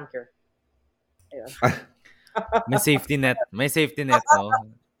a banker. Ayun. May safety net. May safety net, no?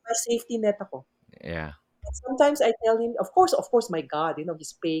 May safety net ako. Yeah. Sometimes I tell him, of course, my God,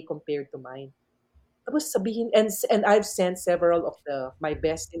 his pay compared to mine. Tapos sabihin, and I've sent several of my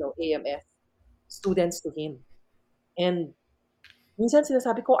best, AMF students to him. And minsan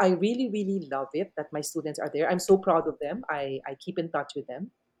sinasabi ko, I really, really love it that my students are there. I'm so proud of them. I keep in touch with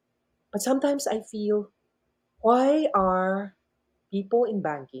them. But sometimes I feel, why are people in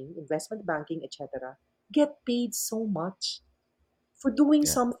banking, investment banking, etc., get paid so much for doing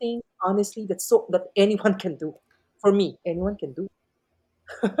Yeah. something, honestly, that anyone can do? For me, anyone can do.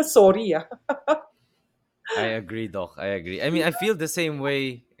 Sorry, ah. I agree, Doc. I agree. I mean, I feel the same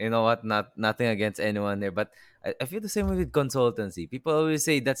way. You know what? Nothing against anyone there, but I feel the same way with consultancy. People always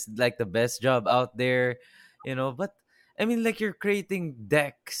say that's like the best job out there, But I mean, like you're creating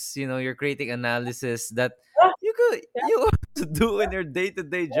decks. You're creating analysis that Yeah, yeah, you have to do in your day to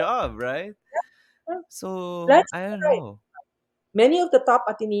day job, right? yeah. So That's I don't right. know. Many of the top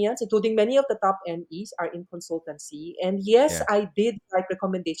Ateneans, including many of the top NEs, are in consultancy. And yes, Yeah. I did write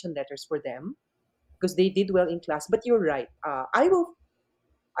recommendation letters for them because they did well in class. But you're right.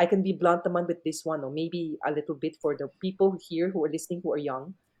 I can be blunt naman with this one, or maybe a little bit for the people here who are listening who are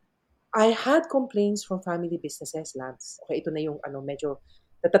young. I had complaints from family businesses, Lance. Okay, ito na yung medyo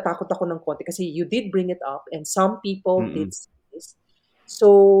natatakot ako ng konti kasi you did bring it up and some people Mm. did say this.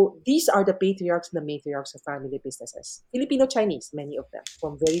 So these are the patriarchs and the matriarchs of family businesses. Filipino Chinese, many of them,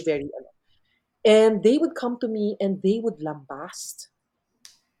 from very, very. And they would come to me and they would lambast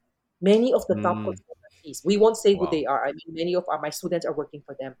many of the top Mm. consultancies. We won't say who Wow. they are. I mean, many of my students are working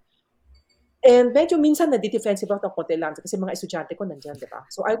for them. And medyo minsan nade-defensive ako ng konti lang kasi mga estudyante ko nandiyan, 'di ba?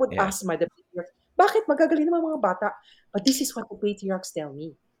 So I would Yeah. ask the patriarchs, "Bakit magagaling naman mga bata?" But this is what the patriarchs tell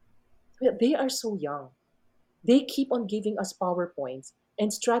me. They are so young. They keep on giving us PowerPoints and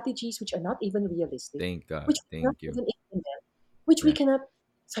strategies which are not even realistic, Thank God. which we cannot Thank you. even implement, which we Yeah. cannot.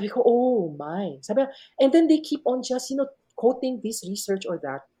 Sabi ko, oh my. Sabi, and then they keep on just, quoting this research or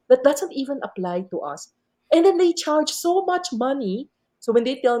that doesn't even apply to us. And then they charge so much money. So when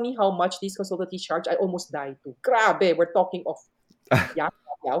they tell me how much these consultancies charge, I almost die too. Grabe, we're talking of yeah,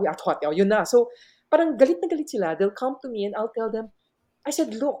 yeah, at yun na. So parang galit na galit sila. They'll come to me and I'll tell them, I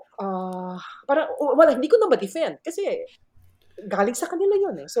said, look, parang, wala, hindi ko na ma-defend kasi galing sa kanila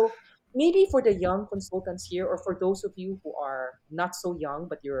yun eh. So, maybe for the young consultants here or for those of you who are not so young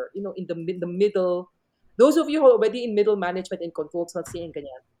but you're, in the middle, those of you who are already in middle management and consultancy and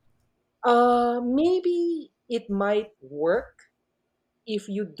ganyan, maybe it might work if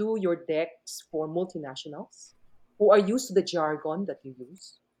you do your decks for multinationals who are used to the jargon that you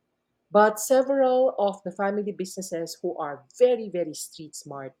use. But several of the family businesses who are very, very street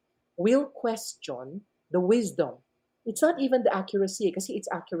smart will question the wisdom. It's not even the accuracy, kasi it's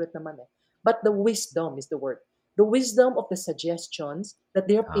accurate naman eh. But the wisdom is the word. The wisdom of the suggestions that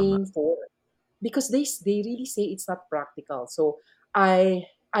they're Tama. paying for. Because they really say it's not practical. So I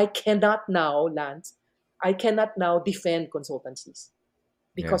cannot now, Lance, I cannot now defend consultancies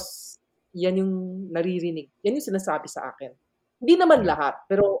Yeah. because yan yung naririnig. Yan yung sinasabi sa akin. Hindi naman Yeah. lahat,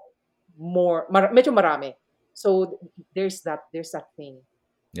 pero medyo marami. So there's that thing.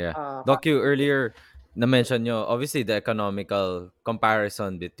 Yeah. Doc, Parang, you earlier na-mention nyo, obviously, the economical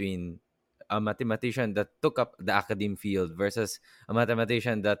comparison between a mathematician that took up the academe field versus a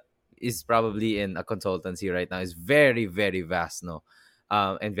mathematician that is probably in a consultancy right now is very, very vast, no?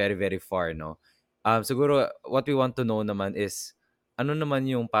 And very, very far, no? Siguro, what we want to know naman is, ano naman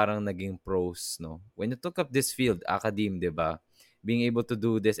yung parang naging pros, no? When you took up this field, academe, di ba? Being able to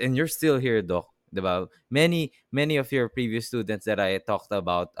do this, and you're still here, Doc, di ba? Many of your previous students that I talked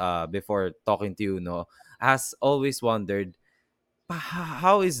about before talking to you, no, has always wondered,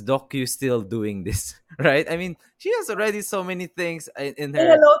 how is Docu still doing this? Right? I mean, she has already so many things in say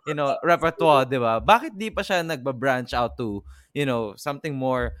her, hello to repertoire, di ba? Bakit di pa siya nagba-branch out to, something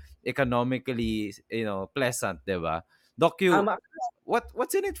more economically, pleasant, di ba? Docu, Tama.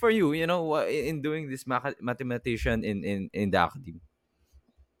 what's in it for you, in doing this mathematician in the academy?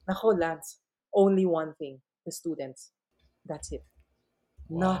 Nako, Lance, only one thing, the students. That's it.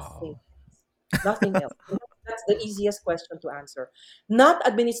 Nothing. Wow. Nothing else. That's the easiest question to answer. Not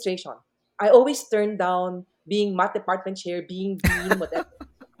administration. I always turn down being math department chair, being dean, whatever.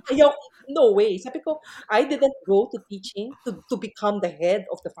 Ayaw, no way. Sabi ko, I didn't go to teaching to become the head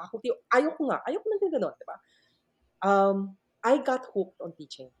of the faculty. Ayaw ko nga. Ayaw ko na din ganun, di ba? I got hooked on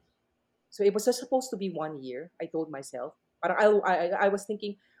teaching. So it was just supposed to be 1 year, I told myself. Parang I was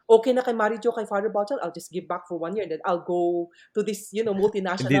thinking, okay na kay Marijo, kay Father Bouchal, I'll just give back for 1 year and then I'll go to this, Hindi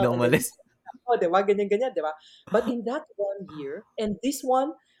multinational na and then, umalis. oh, di ba? Ganyan, ganyan, di ba? But in that 1 year, and this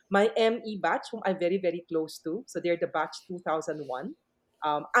one, my ME batch, whom I'm very, very close to, so they're the batch 2001.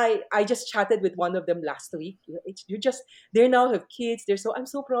 I just chatted with one of them last week. They now have kids. I'm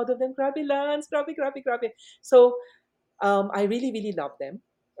so proud of them. Grabe, Lance. Grabe, grabe, grabe. So I really, really love them.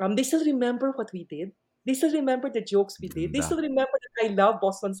 They still remember what we did. They still remember the jokes we did. They Ganda. still remember that I love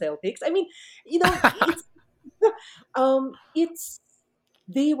Boston Celtics. I mean, it's it's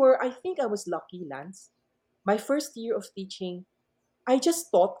they were. I think I was lucky, Lance. My first year of teaching, I just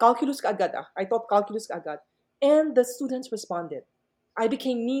taught calculus kaagad. I taught calculus kaagad, and the students responded. I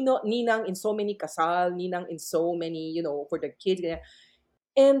became ninang in so many kasal, ninang in so many, for the kids.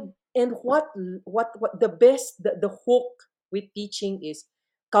 And what the hook with teaching is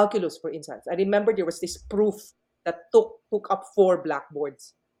calculus, for instance. I remember there was this proof that took up 4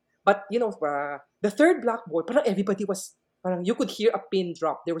 blackboards, but the third blackboard, parang everybody was, parang you could hear a pin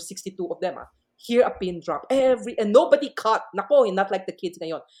drop. There were 62 of them. Hear a pin drop and nobody cut. Nako, not like the kids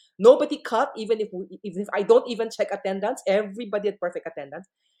ngayon. Nobody cut, even if I don't even check attendance. Everybody had perfect attendance.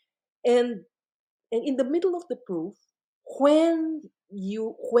 And and in the middle of the proof, when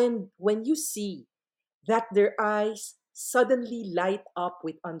you see that their eyes suddenly light up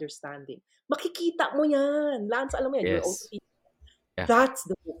with understanding, makikita mo yan. Lance, alam mo yan, you're also Yes. Yeah. that's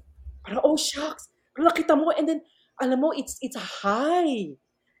the book. Parang, oh shucks, parang nakita mo, and then alam mo, it's a high,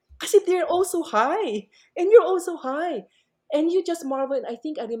 kasi they're also high and you're also high, and you just marvel. And I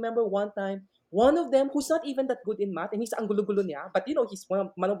think I remember one time, one of them who's not even that good in math, and he's ang gulo-gulo niya, but he's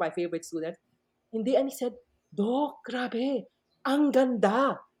one of my favorite students. Hindi, and he said, Doc, grabe, ang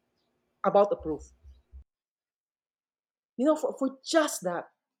ganda about the proof. For just that.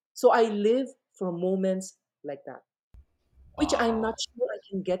 So I live for moments like that, which I'm not Wow. sure I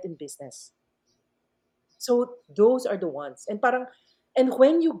can get in business. So those are the ones. And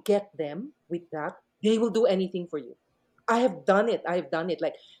when you get them with that, they will do anything for you. I have done it. I have done it.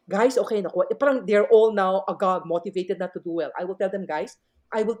 Like, guys, okay, naku, parang they're all now agad, motivated not to do well. I will tell them, guys,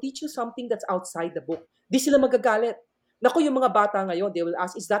 I will teach you something that's outside the book. Di sila magagalit. Naku, yung mga bata ngayon, they will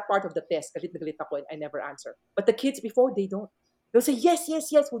ask, is that part of the test? Galit na galit ako and I never answer. But the kids before, they don't. They'll say, yes,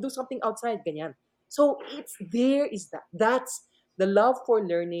 yes, yes, we'll do something outside. Ganyan. So there is that. That's the love for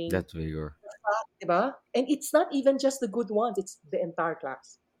learning, That's vigor. 'di ba? And it's not even just the good ones, it's the entire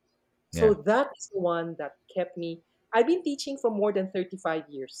class. Yeah. So that is the one that kept me. I've been teaching for more than 35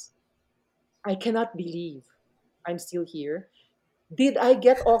 years. I cannot believe I'm still here. Did I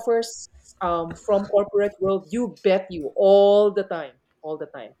get offers from corporate world? You bet you, all the time, all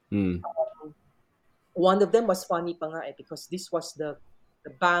the time. Mm. One of them was funny pa nga because this was the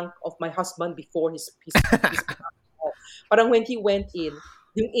bank of my husband before his bank. Parang when he went in,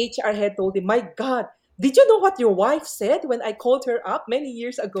 yung HR head told him, "My God, did you know what your wife said when I called her up many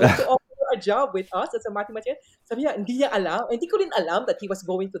years ago to offer her a job with us as a mathematician?" Sabi niya, hindi niya alam. Hindi ko rin alam that he was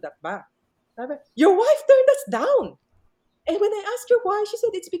going to that bank. Sabi, your wife turned us down. And when I asked her why, she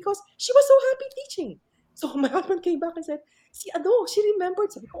said it's because she was so happy teaching. So my husband came back and said, see, ano, she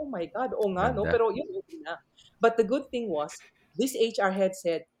remembered. Sabi ko, oh my God, oo nga, no? Ganda. Pero yun, okay na. But the good thing was, this HR head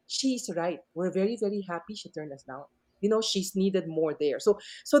said, she's right. We're very, very happy she turned us down. She's needed more there. So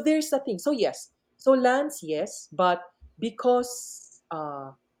there's the thing. So yes. So Lance, yes, because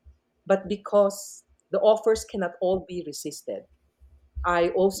the offers cannot all be resisted, I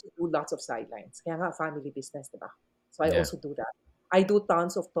also do lots of sidelines. Kaya nga family business, di ba? So I Yeah. also do that. I do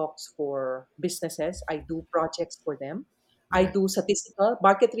tons of talks for businesses. I do projects for them. I Yeah. do statistical,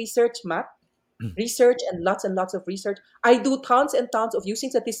 market research, math, research, and lots of research. I do tons and tons of using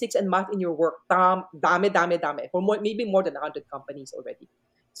statistics and math in your work. Dame, dame, dame. For maybe more than 100 companies already.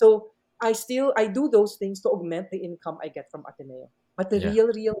 So I do those things to augment the income I get from Ateneo. But the Yeah.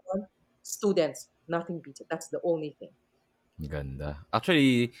 real one, students, nothing beats it. That's the only thing. Ganda.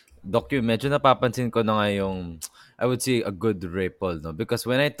 Actually, Doc, medyo napapansin ko na nga yung, I would say, a good ripple, no? Because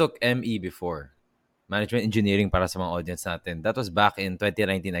when I took ME before, Management Engineering para sa mga audience natin, that was back in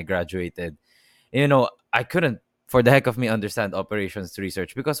 2019, I graduated. I couldn't, for the heck of me, understand operations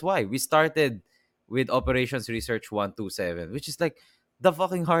research. Because why? We started with operations research 127, which is like the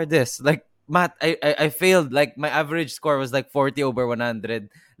fucking hardest. Like, math, I failed. Like, my average score was like 40 over 100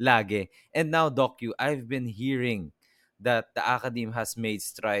 lagi. And now, Docu, I've been hearing that the academe has made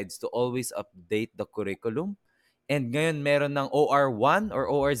strides to always update the curriculum. And ngayon, meron ng OR1 or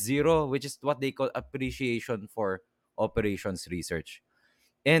OR0, which is what they call appreciation for operations research.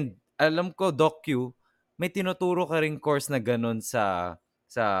 And alam ko, Docu, may tinuturo ka ring course na ganun sa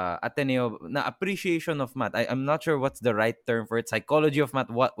Ateneo na appreciation of math. I'm not sure what's the right term for it. Psychology of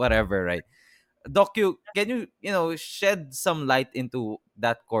math, whatever, right? Docu, can you shed some light into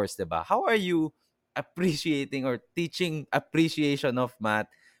that course, diba? How are you appreciating or teaching appreciation of math?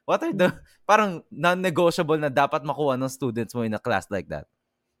 What are the Mm. parang non-negotiable na dapat makuha ng students mo in a class like that?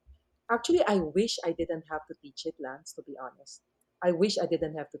 Actually, I wish I didn't have to teach it, Lance, to be honest. I wish I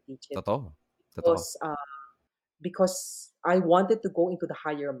didn't have to teach it Totoo. Totoo. because I wanted to go into the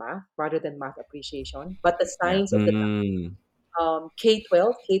higher math rather than math appreciation. But the Yeah. science of the Mm.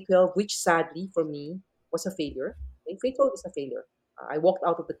 K-12, which sadly for me was a failure. Okay? K-12 is a failure. I walked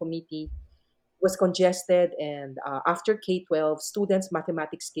out of the committee, was congested, and after K-12, students'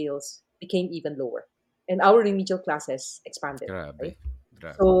 mathematics skills became even lower. And our remedial classes expanded. Right? Grabe.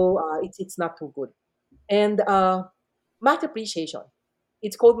 Grabe. So it's not too good. And math appreciation.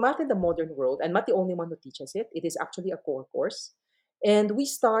 It's called Math in the Modern World. I'm not the only one who teaches it. It is actually a core course. And we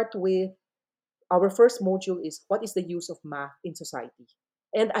start with our first module is what is the use of math in society?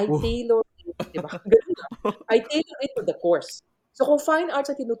 And I Woo. tailor it, di ba? Ganun lang. I tailor it to the course. So kung fine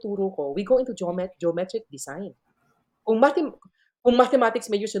arts ang tinuturo ko, we go into geometric design. Kung, math- kung mathematics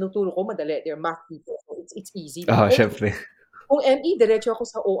major sinuturo ko, madali. They're math people. So it's easy lang. Oh, syempre. Kung ME, diretso ako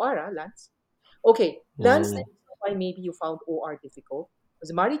sa OR, Lance. Okay, Lance, the Mm. reason why maybe you found OR difficult,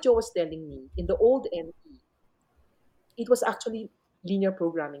 because Mary Jo was telling me, in the old ME, it was actually linear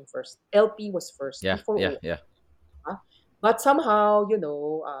programming first. LP was first, Yeah, before yeah, OR. yeah. Huh? But somehow,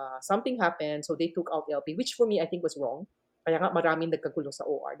 something happened, so they took out LP, which for me, I think was wrong. Kaya nga maraming nagkagulo sa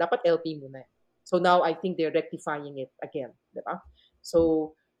OR. Dapat LP muna. So now I think they're rectifying it again. Diba?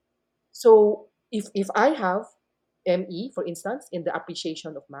 So, so if I have ME, for instance, in the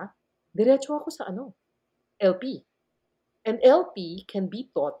appreciation of math, Diretso ako sa ano, LP. And LP can be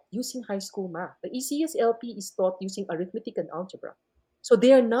taught using high school math. The easiest LP is taught using arithmetic and algebra. So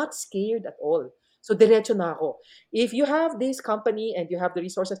they are not scared at all. So diretso na ako. If you have this company and you have the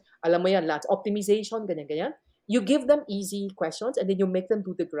resources, alam mo yan, lots, optimization, ganyan, ganyan, you give them easy questions and then you make them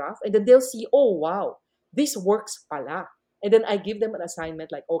do the graph and then they'll see, oh, wow, this works pala. And then I give them an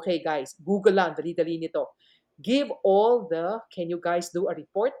assignment like, okay, guys, Google lang, dali-dali nito. Give all the, can you guys do a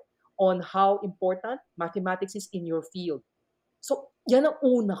report on how important mathematics is in your field? So, yan ang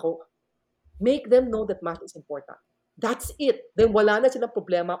una ko. Make them know that math is important. That's it. Then wala na silang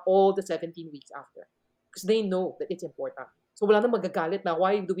problema all the 17 weeks after. Because they know that it's important. So wala na magagalit na,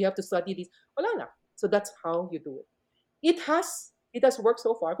 why do we have to study this? Wala na. So that's how you do it. It has worked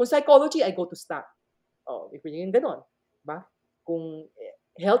so far. Kung psychology, I go to stat. Oh, if yung ganon. Ba? Kung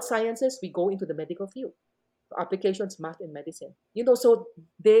health sciences, we go into the medical field. Applications, math and medicine. So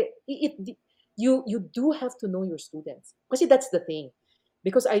you do have to know your students. Kasi that's the thing.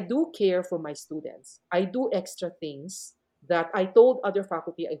 Because I do care for my students. I do extra things that I told other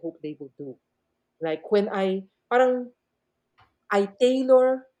faculty I hope they will do. Like when I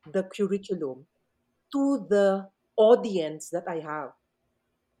tailor the curriculum to the audience that I have.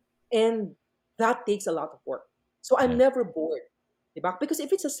 And that takes a lot of work. So I'm Yeah. never bored. Diba? Because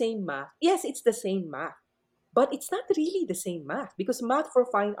if it's the same math, yes, it's the same math. But it's not really the same math because math for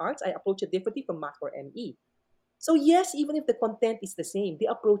fine arts, I approach it differently from math for ME. So yes, even if the content is the same, the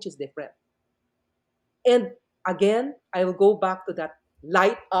approach is different. And again, I will go back to that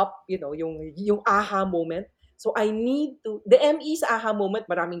light up, yung aha moment. So I need to, the ME's aha moment,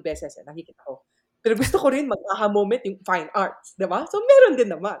 maraming beses, nakikita ko. Pero gusto ko rin mag-aha moment yung fine arts, di ba? So meron din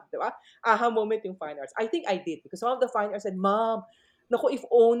naman, di ba? Aha moment yung fine arts. I think I did because some of the fine arts said, Mom, naku, if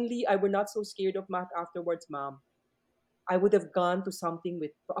only I were not so scared of math afterwards, Mom, I would have gone to something with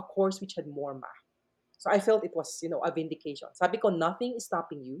a course which had more math. So I felt it was, a vindication. Sabi ko, nothing is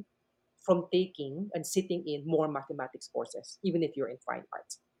stopping you from taking and sitting in more mathematics courses, even if you're in fine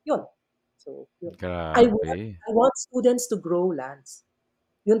arts. Yun. So, yun. I want, Grabe. I want students to grow, Lance.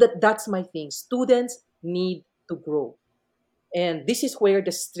 That's my thing. Students need to grow. And this is where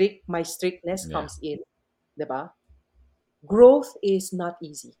my strictness Yeah. comes in. Diba? Growth is not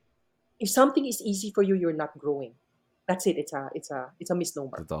easy. If something is easy for you, you're not growing. That's it. It's a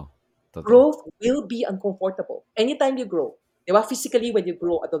misnomer. Totoo. Totoo. Growth will be uncomfortable. Anytime you grow, di ba? Physically, when you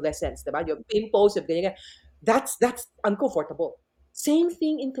grow adolescence, di ba? You have pimples, you have ganyan, ganyan. That's uncomfortable. Same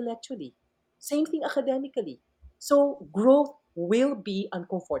thing intellectually. Same thing academically. So growth will be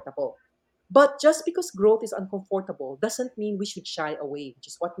uncomfortable. But just because growth is uncomfortable doesn't mean we should shy away,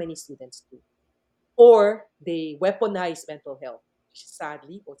 which is what many students do. Or they weaponize mental health, which is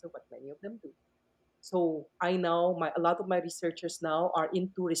sadly also what many of them do. So a lot of my researchers now are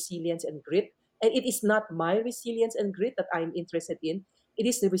into resilience and grit. And it is not my resilience and grit that I'm interested in. It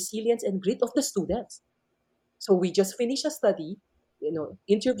is the resilience and grit of the students. So we just finished a study,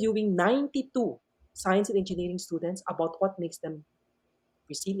 interviewing 92 science and engineering students about what makes them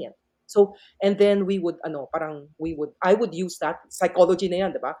resilient. So, and then I would use that, psychology na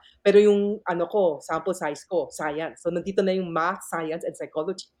yan, di ba? Pero yung, sample size ko, science. So, nandito na yung math, science, and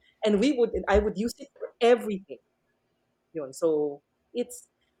psychology. And I would use it for everything. Yun. So,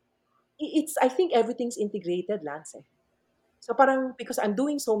 I think everything's integrated, Lance, eh. So, parang, because I'm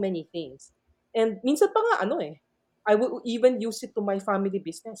doing so many things. And minsan pa nga, I will even use it to my family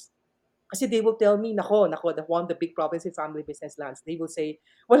business. Kasi they will tell me, nako, one of the big problems in family business lands, they will say,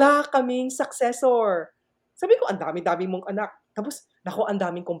 wala kaming successor. Sabi ko, ang dami-dami mong anak. Tapos, ang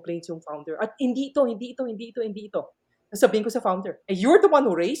daming complaints yung founder. At hindi ito, hindi ito, hindi ito, hindi ito. Tapos sabihin ko sa founder, you're the one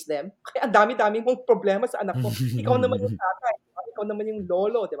who raised them. Kaya ang dami-dami mong problema sa anak mo. Ikaw naman yung tatay. Di ba? Ikaw naman yung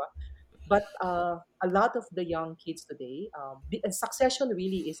lolo, di ba? But a lot of the young kids today, succession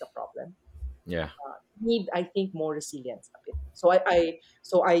really is a problem. Yeah. Need, I think, more resilience a bit. So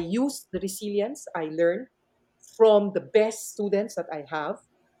I use the resilience I learned from the best students that I have.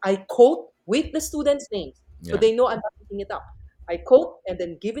 I quote with the students' names, so Yeah. they know I'm not making it up. I quote and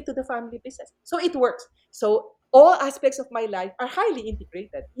then give it to the family business. So it works. So all aspects of my life are highly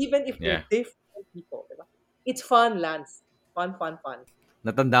integrated, even if Yeah. they're different people. Diba? It's fun, Lance. Fun, fun, fun.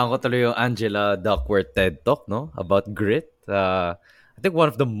 Natandaan ko tuloy yung Angela Duckworth TED Talk, no? About grit. I think one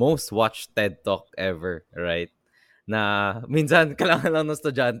of the most watched TED Talk ever, right? Na minsan kailangan lang ng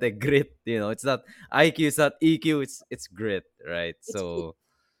estudyante, grit, it's not IQ, it's not EQ, it's grit, right? It's grit. So,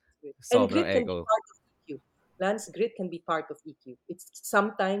 And sobrang grit can be echo. part of EQ. Lance, grit can be part of EQ. It's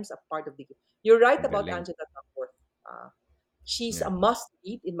sometimes a part of the EQ. You're right Ang about galing. Angela Duckworth. She's a Yeah. must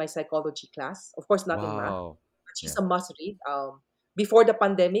read in my psychology class. Of course, not in math, Wow. but she's Yeah. a must read. Before the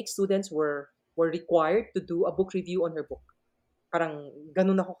pandemic, students were required to do a book review on her book. Parang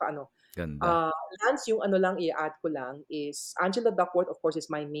ganun ako kaano. Ganda. Uh, Lance, yung ano lang i-add ko lang is Angela Duckworth, of course, is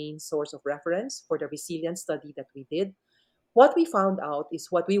my main source of reference for the resilience study that we did. What we found out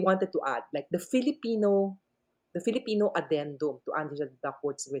is what we wanted to add, like the Filipino addendum to Angela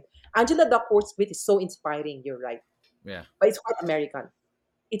Duckworth's wit. Angela Duckworth's wit is so inspiring, you're right, Yeah. but it's quite American.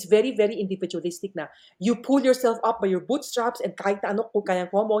 It's very, very individualistic na you pull yourself up by your bootstraps and kahit na ano kung kaya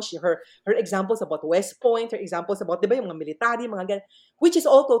mo, her examples about West Point, her examples about, di ba, yung mga military, mga ganyan, which is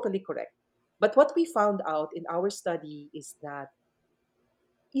all totally correct. But what we found out in our study is that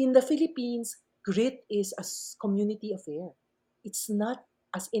in the Philippines, grit is a community affair. It's not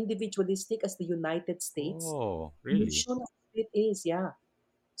as individualistic as the United States. Oh, really? Mission of grit is, yeah.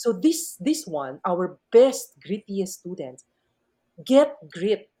 So this one, our best grittiest students get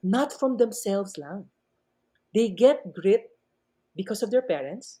grit not from themselves lang. They get grit because of their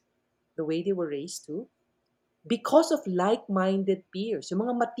parents, the way they were raised to, because of like-minded peers, yung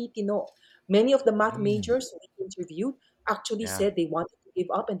mga matitino. Many of the math Mm. majors we interviewed actually Yeah. said they wanted to give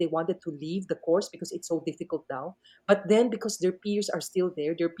up and they wanted to leave the course because it's so difficult now. But then because their peers are still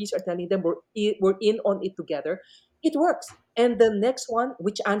there, their peers are telling them we're in on it together, it works. And the next one,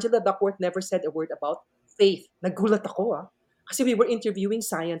 which Angela Duckworth never said a word about, faith. Nagulat ako Kasi we were interviewing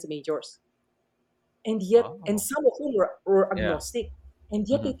science majors. And Oh. some of whom were Yeah. agnostic, and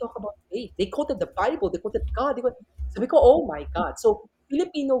yet Mhm. they talk about faith. They quoted the Bible, they quoted God. Sabi ko, oh my God. So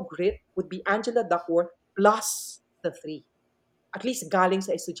Filipino grit would be Angela Duckworth plus the three. At least galing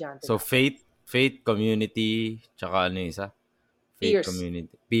sa estudyante So natin. faith community, tsaka ano yung isa? Faith Peers,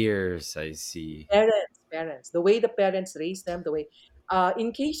 community. Peers, I see. parents. The way the parents raise them, the way.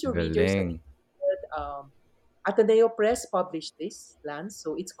 In case your readers are Galing. interested, Ateneo Press published this, Lance.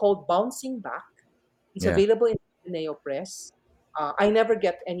 So it's called Bouncing Back. It's Yeah. available in Ateneo Press. I never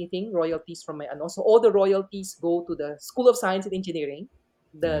get anything royalties from my ano. So all the royalties go to the School of Science and Engineering,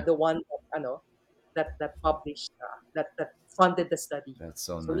 Yeah. the one that published that funded the study. That's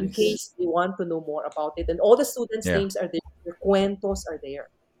so So in nice. case you want to know more about it, and all the students' Yeah. names are there, their cuentos are there.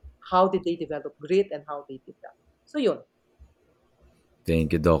 How did they develop grit and how they did that? So yun.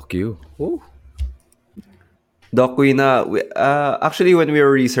 Thank you, Doc Q. Woo. Doc Queena, actually, when we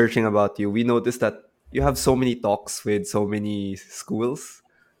were researching about you, we noticed that you have so many talks with so many schools.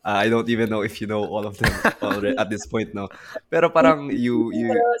 I don't even know if you know all of them already at this point now. Pero parang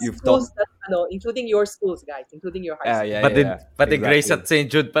Including you've schools talked. that including your schools, guys, including your high Yeah, school. yeah, yeah, Pati, yeah. pati Grace Exactly. at St.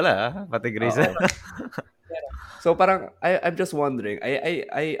 Jude pala. Pati Grace. Oo. Meron. So parang I'm just wondering.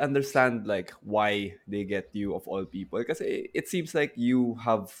 I understand like why they get you of all people because it seems like you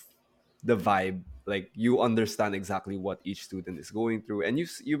have the vibe, like you understand exactly what each student is going through, and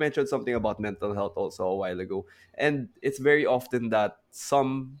you mentioned something about mental health also a while ago, and it's very often that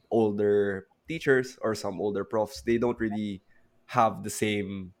some older teachers or some older profs, they don't really have the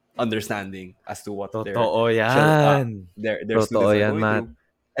same understanding as to what Totoo chil- uh, yan. their Totoo students are yan, going Matt. through,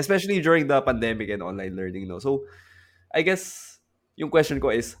 especially during the pandemic and online learning, no? So I guess yung question ko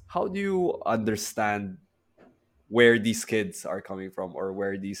is, how do you understand where these kids are coming from or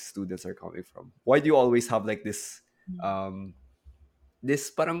where these students are coming from? Why do you always have like um this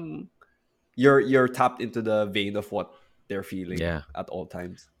parang you're tapped into the vein of what they're feeling Yeah. at all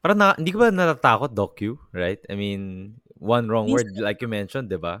times? Parang hindi ka ba natatakot, Doc Q? Right? I mean, one wrong word, Minsan, like you mentioned,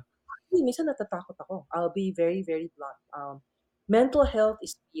 di ba? minsan natatakot ako. I'll be very, very blunt. Mental health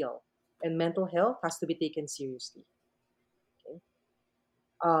is real, and mental health has to be taken seriously. Okay?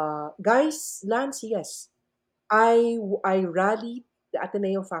 Guys, Lance, yes, I rallied the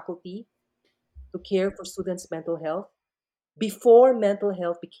Ateneo faculty to care for students' mental health before mental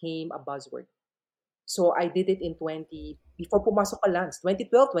health became a buzzword. So I did it in before pumasok ka, Lance,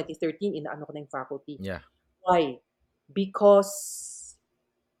 2012, 2013, inaano ko na yung faculty. Yeah. Why? Because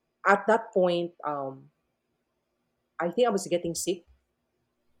at that point, I think I was getting sick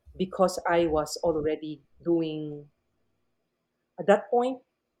because I was already doing, at that point,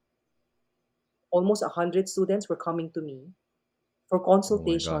 almost 100 students were coming to me for Oh my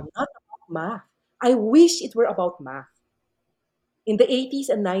consultation, God. not about math. I wish it were about math. In the 80s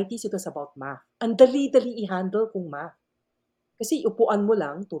and 90s, it was about math. Ang dali-dali i-handle kung math. Kasi upuan mo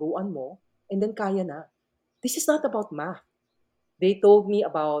lang, turuan mo, and then kaya na. This is not about math. They told me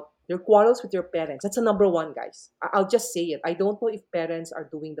about their quarrels with your parents. That's the number one, guys. I'll just say it. I don't know if parents are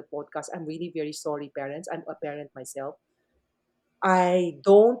doing the podcast. I'm really very sorry, parents. I'm a parent myself. I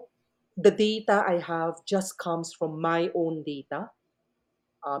don't, the data I have just comes from my own data.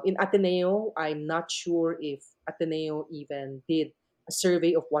 In Ateneo, I'm not sure if Ateneo even did a a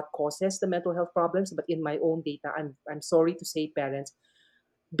survey of what causes the mental health problems, but in my own data, I'm sorry to say, parents,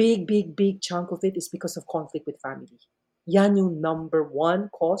 big chunk of it is because of conflict with family. Yan yung number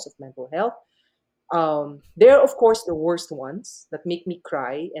one cause of mental health. They're of course the worst ones that make me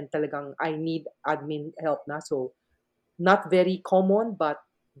cry and talagang I need admin help na. So not very common, but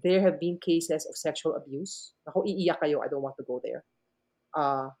there have been cases of sexual abuse. Ako, iiyak kayo. I don't want to go there.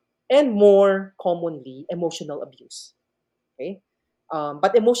 Uh, and more commonly, emotional abuse. Okay?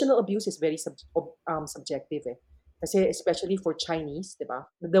 But emotional abuse is very subjective. Eh. Kasi especially for Chinese, di ba?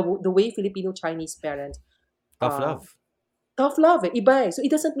 The way Filipino-Chinese parents Tough uh, love. tough love, eh, iba eh. So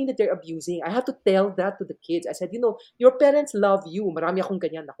it doesn't mean that they're abusing. I have to tell that to the kids. I said, your parents love you. Marami akong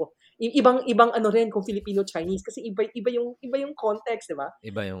ganyan ako. Ibang ano rin kung Filipino Chinese kasi iba yung context, 'di ba?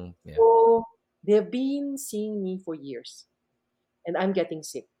 Iba yung, yeah. So they've been seeing me for years and I'm getting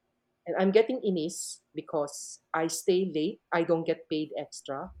sick. And I'm getting inis because I stay late, I don't get paid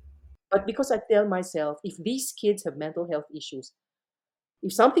extra. But because I tell myself if these kids have mental health issues, if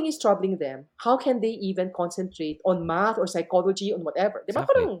something is troubling them, how can they even concentrate on math or psychology on whatever? Di ba?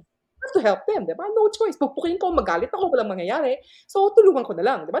 Exactly. Parang, I have to help them. Di ba? No choice. Puppukin ko, magalit ako, walang mangyayari. So, tulungan ko na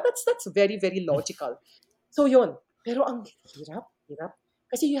lang. Di ba? That's very, very logical. So, yun. Pero ang hirap.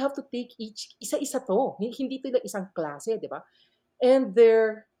 Kasi you have to take isa-isa to. Hindi ito lang isang klase, di ba? And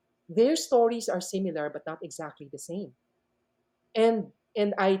their stories are similar but not exactly the same. And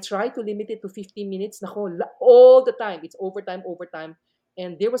I try to limit it to 15 minutes. Nako, all the time. It's overtime.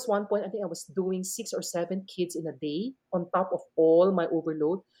 And there was one point, I think I was doing 6 or 7 kids in a day on top of all my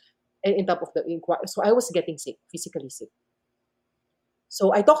overload and in top of the inquiry. So I was getting sick, physically sick.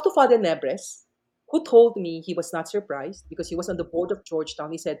 So I talked to Father Nebres, who told me he was not surprised because he was on the board of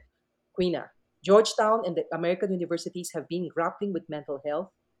Georgetown. He said, Queena, Georgetown and the American universities have been grappling with mental health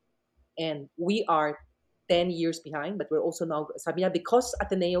and we are 10 years behind, but we're also now, sabi niya, because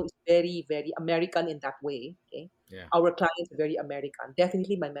Ateneo is very, very American in that way, okay? Yeah. Our clients are very American.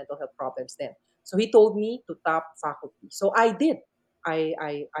 Definitely my mental health problems then. So he told me to tap faculty. So I did.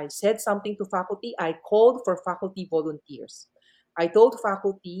 I said something to faculty. I called for faculty volunteers. I told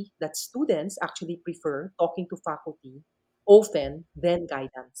faculty that students actually prefer talking to faculty often than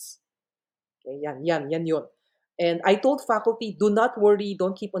guidance. Okay, yan yun. And I told faculty, do not worry,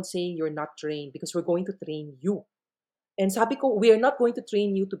 don't keep on saying you're not trained because we're going to train you. And sabi ko, we are not going to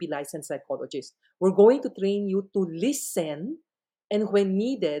train you to be licensed psychologists. We're going to train you to listen and when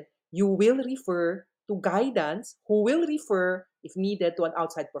needed, you will refer to guidance who will refer, if needed, to an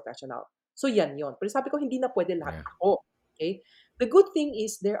outside professional. So yan yon. Pero sabi ko, hindi na pwede lahat Yeah. ako. Okay? The good thing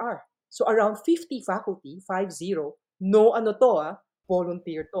is there are. So around 50 faculty, 50, no ano to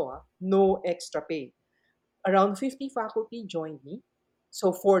volunteer to no extra pay. Around 50 faculty joined me. So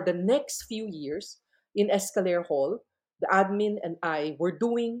for the next few years in Escalier Hall, the admin and I were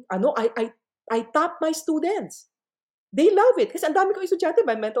doing, I tap my students. They love it. Kasi ang dami ko estudyante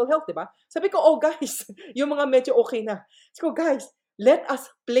by mental health, di ba? Sabi ko, oh guys, yung mga medyo okay na. Sabi ko, guys, let us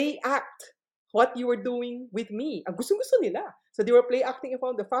play act what you were doing with me. Ang gusto nila. So they were play acting in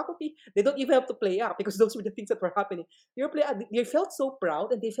front of the faculty. They don't even have to play act because those were the things that were happening. They felt so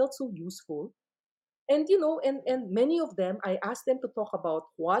proud and they felt so useful. And and many of them, I asked them to talk about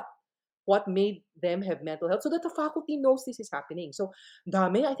what made them have mental health so that the faculty knows this is happening. So,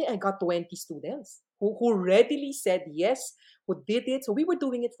 dami, I think I got 20 students who readily said yes, who did it. So, we were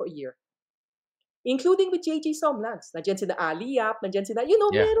doing it for a year, including with JJ Somlands. Nandiyan sila Ali Yap, nandiyan sila, Yeah.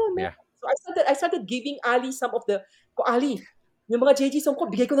 meron. Yeah. So, I started giving Ali some of the, Ali, yung mga JJ Som ko,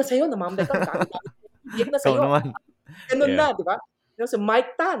 bigay ko na sa'yo, namamday ka, dami-dami. Bigay ko na Ikaw sa'yo. naman. Ganun Yeah. na, di ba? So,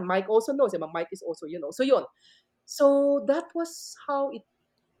 Mike Tan, Mike also knows. Mike is also, So, yun. So, that was how it.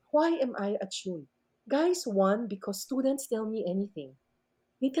 Why am I attuned? Guys, one, because students tell me anything.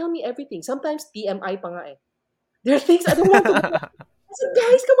 They tell me everything. Sometimes TMI pa nga eh. There are things I don't want to know. I said,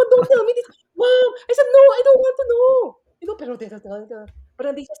 guys, come on, don't tell me this. Mom, I said, no, I don't want to know. Pero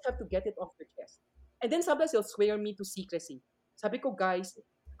they just have to get it off their chest. And then sometimes they'll swear me to secrecy. Sabi ko, guys,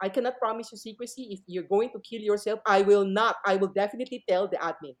 I cannot promise you secrecy. If you're going to kill yourself, I will not. I will definitely tell the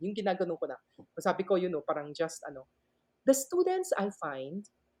admin. Yung ginaganon ko na. Sabi ko, parang just The students I find,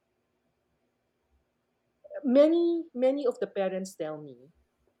 many of the parents tell me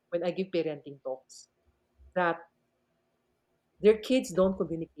when I give parenting talks that their kids don't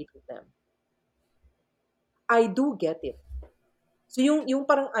communicate with them. I do get it. So yung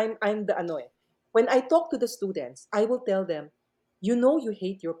parang I'm the When I talk to the students, I will tell them, you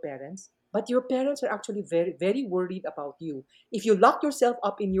hate your parents, but your parents are actually very, very worried about you. If you lock yourself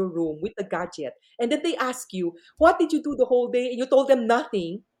up in your room with a gadget, and then they ask you, what did you do the whole day? And you told them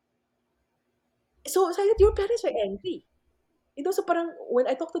nothing. So I said, your parents are angry. So parang when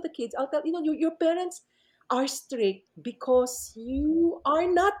I talk to the kids, I'll tell, your parents are strict because you are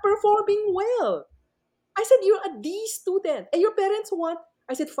not performing well. I said, you're a D student and your parents want,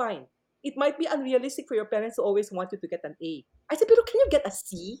 I said, fine. It might be unrealistic for your parents to always want you to get an A. I said, pero can you get a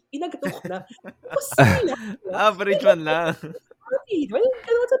C? Ginaganon ko na. Tapos C lang. Diba? Average And man lang. happy. Well,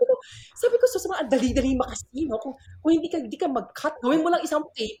 ganun, sabi ko sa mga ang dali-dali makasi, no? Kung hindi ka mag-cut, gawin mo lang isang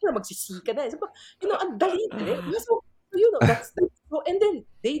paper, magsisi ka na. Sabi ko, ang dali-dali. So, so, and then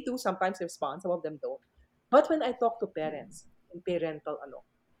they do sometimes respond, some of them don't. But when I talk to parents and parental,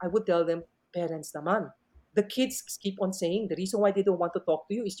 I would tell them, parents naman. The kids keep on saying the reason why they don't want to talk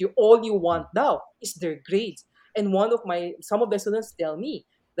to you is all you want now is their grades. And some of the students tell me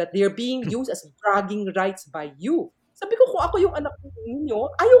that they're being used as bragging rights by you. Sabi ko, kung ako yung anak ninyo,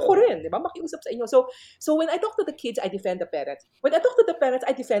 ayaw ko rin, di ba? Makiusap sa inyo. So when I talk to the kids, I defend the parents. When I talk to the parents,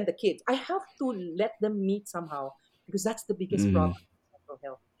 I defend the kids. I have to let them meet somehow because that's the biggest Mm. problem with mental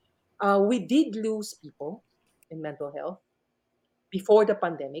health. We did lose people in mental health before the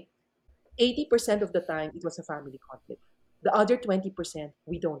pandemic. 80% of the time, it was a family conflict. The other 20%,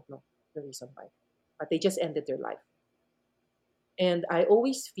 we don't know the reason why. But they just ended their life. And I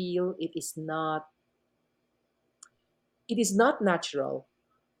always feel it is not natural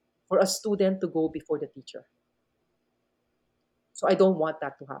for a student to go before the teacher. So I don't want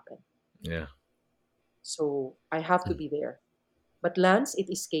that to happen. Yeah. So I have to be there. But Lance,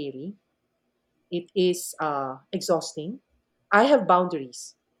 it is scary. It is exhausting. I have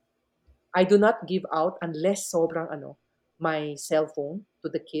boundaries. I do not give out unless sobrang my cell phone to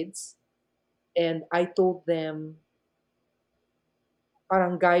the kids. And I told them,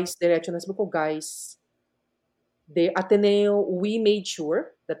 parang guys, diretso na sabi ko, guys, the Ateneo, we made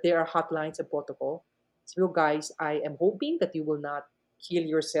sure that there are hotlines and protocol. So guys, I am hoping that you will not kill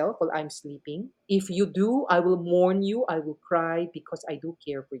yourself while I'm sleeping. If you do, I will mourn you. I will cry because I do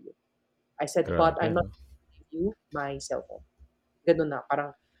care for you. I said, but I'm Grabe, not no? going to give you my cell phone. Ganun na.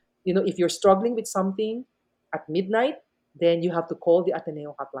 Parang, if you're struggling with something at midnight, then you have to call the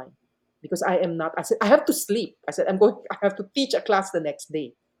Ateneo hotline. Because I am not, I said, I have to sleep. I said, I have to teach a class the next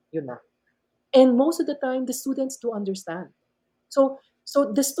day. Yun na. And most of the time, the students do understand. So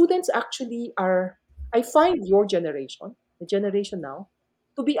the students actually are, I find your generation, the generation now,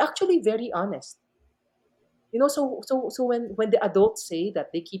 to be actually very honest. So when the adults say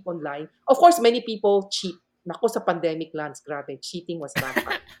that they keep on lying, of course, many people cheat. Nako sa pandemic lands, grabe, cheating was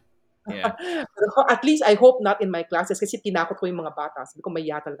rampant. Yeah. Pero at least I hope not in my classes kasi tinakot ko yung mga bata. Sabi ko,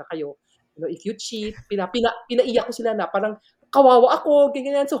 mahiya talaga kayo. If you cheat, pinaiyak ko sila na parang kawawa ako,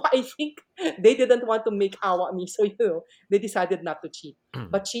 ganyan. So I think they didn't want to make awa me. So, they decided not to cheat.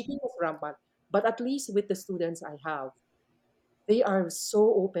 But cheating was rampant. But at least with the students I have, they are so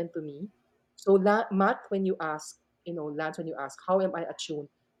open to me. So, Matt, when you ask, Lance, when you ask, how am I attuned?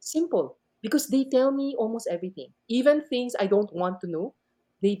 Simple. Because they tell me almost everything. Even things I don't want to know,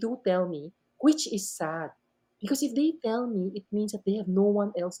 they do tell me, which is sad. Because if they tell me, it means that they have no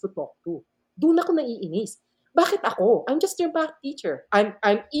one else to talk to. Doon ako naiinis. Bakit ako? I'm just their back teacher. I'm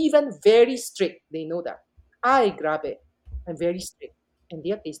even very strict. They know that. Ay, grabe. I'm very strict. And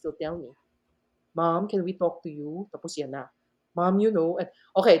yet they still tell me, Mom, can we talk to you? Tapos yan na. Mom, and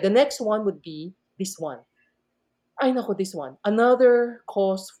okay, the next one would be this one. Ay nako, this one. Another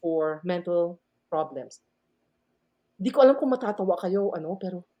cause for mental problems. Di ko alam kung matatawa kayo,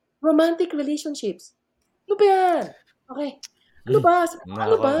 pero romantic relationships. Ano ba yan? Okay. Ano ba? Sabi ko,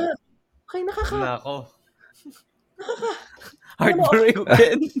 ano ba? Nako. Okay, Nako. nakaka, alam mo, okay,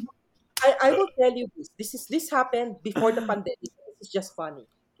 Heartbroken. I will tell you this. This happened before the pandemic. This is just funny.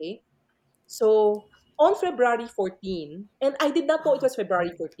 Okay? So on February 14, and I did not know it was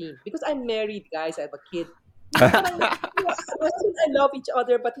February 14 because I'm married, guys. I have a kid. Parang, my husband and I love each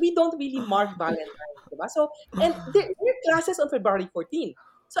other, but we don't really mark Valentine's, diba? So, and there are classes on February 14.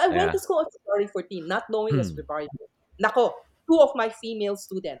 So I went Yeah. to school on February 14, not knowing it was February 14. Nako, two of my female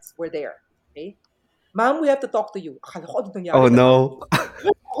students were there. Okay? Ma'am, we have to talk to you. Akala ko, ano nangyari? Oh no.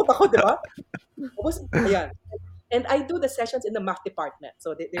 Takot ako, di ba? Tapos, ayan. And I do the sessions in the math department.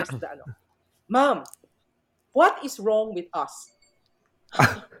 So there's the Ma'am, what is wrong with us?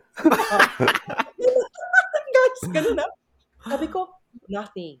 Guys, ganun na. Sabi ko,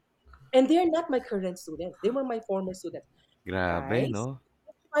 nothing. And they're not my current students. They were my former students. Grabe, Guys, no? you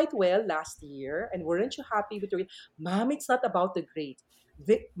did quite well last year, and weren't you happy with your? Mom, it's not about the grades.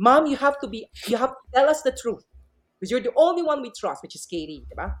 Mom, you have to tell us the truth because you're the only one we trust, which is Katie,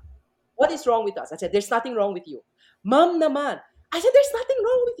 diba? What is wrong with us? I said, there's nothing wrong with you. Mom naman. I said, there's nothing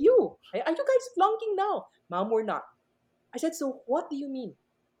wrong with you. Are you guys flunking now? Mom, we're not. I said, so what do you mean?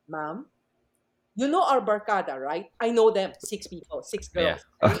 Mom, You know our barkada, right? I know them, six people, six Yeah. girls.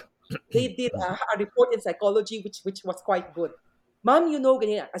 Okay? They did a report in psychology, which was quite good. Mom, you know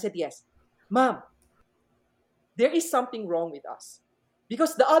ganyan. I said, yes. Mom, there is something wrong with us.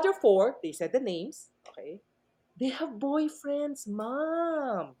 Because the other four, they said the names, okay? They have boyfriends,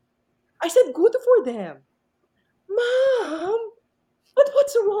 mom. I said, good for them. Mom, but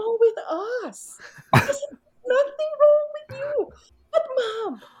what's wrong with us? I said, nothing wrong with you. But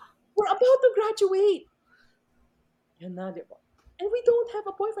mom, we're about to graduate. Another one. And we don't have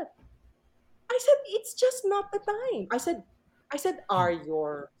a boyfriend. I said, it's just not the time. I said, are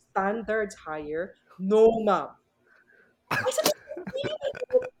your standards higher? No, mom. I said, really?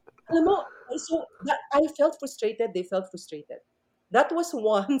 Alam mo, so that I felt frustrated, they felt frustrated. That was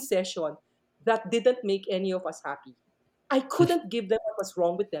one session that didn't make any of us happy. I couldn't give them what was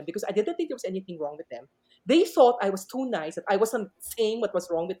wrong with them because I didn't think there was anything wrong with them. They thought I was too nice, that I wasn't saying what was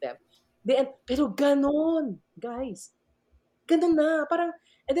wrong with them. Pero ganon, guys. Ganun na, parang,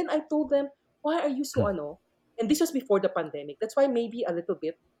 and then I told them, why are you so ano? And this was before the pandemic. That's why maybe a little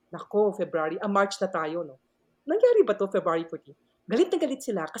bit, nako, February, March na tayo, no? Nangyari ba to February 14? Galit na galit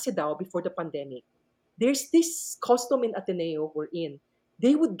sila kasi daw before the pandemic, there's this custom in Ateneo we're in.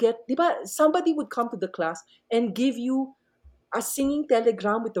 They would get, di ba, somebody would come to the class and give you a singing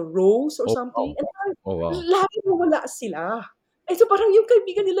telegram with a rose or Oh something. wow. And parang, Oh wow. lagi wala sila. And so parang yung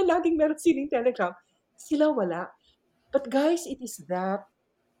kaibigan nila laging meron singing telegram, sila wala. But guys, it is that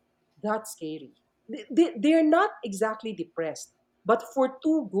scary. They're not exactly depressed, but for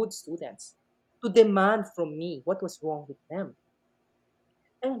two good students to demand from me what was wrong with them,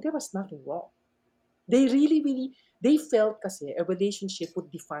 and there was nothing wrong. They really, really, they felt kasi a relationship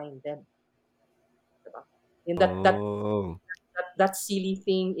would define them. Diba? In Oh. that silly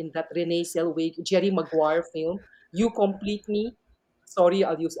thing in that Renee Zellweger, Jerry Maguire film, you complete me. Sorry,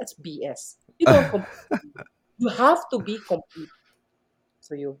 I'll use that's BS. You don't complete me. You have to be complete.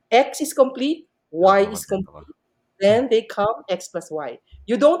 So you X is complete, Y Ganto ka, is ganto ka. complete. Then they come X plus Y.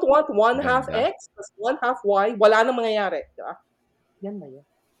 You don't want one half Ganda. X plus one half Y, wala nang mangyayari. Diba? Yan na yun.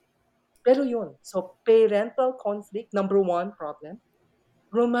 Pero yun. So parental conflict, number one problem.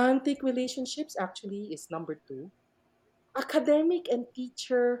 Romantic relationships actually is number two. Academic and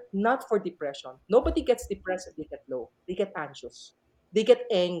teacher, not for depression. Nobody gets depressed if they get low. They get anxious. They get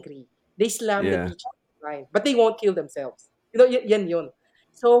angry. They slam the Yeah. teacher line, but they won't kill themselves. You know, yan yun.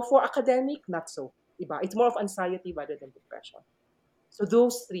 So for academic, not so. Iba. It's more of anxiety rather than depression. So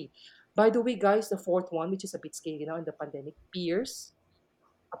those three. By the way, guys, the fourth one, which is a bit scary now in the pandemic, peers.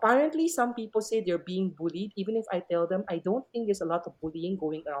 Apparently, some people say they're being bullied, even if I tell them I don't think there's a lot of bullying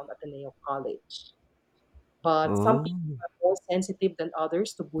going around Ateneo College. But some Oh. people are more sensitive than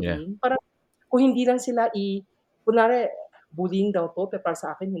others to Yeah. bullying. Parang kung hindi lang sila kunwari, bullying daw to, pero para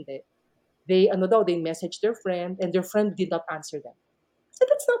sa akin hindi. They message their friend and their friend did not answer them. So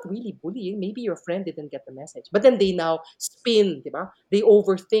that's not really bullying. Maybe your friend didn't get the message. But then they now spin, di ba? They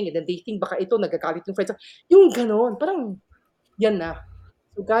overthink and then they think baka ito nagagalit yung friend. So, yung ganon, parang yan na.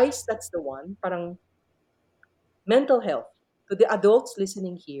 So guys, that's the one. Parang mental health. To the adults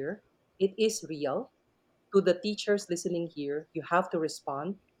listening here, it is real. To the teachers listening here, you have to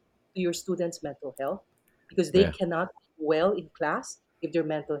respond to your students' mental health because they Yeah. cannot do well in class if their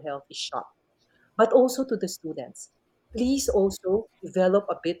mental health is shot. But also to the students, please also develop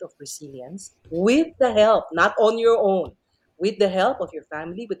a bit of resilience with the help, not on your own, with the help of your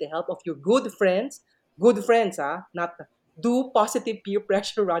family, with the help of your good friends, not do positive peer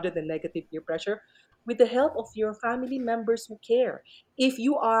pressure rather than negative peer pressure, with the help of your family members who care. If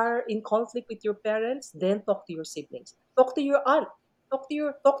you are in conflict with your parents, then talk to your siblings, talk to your aunt, talk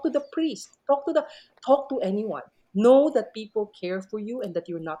to the priest, talk to anyone. Know that people care for you and that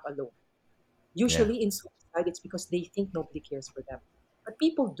you're not alone. Yeah. Usually in suicide, it's because they think nobody cares for them. But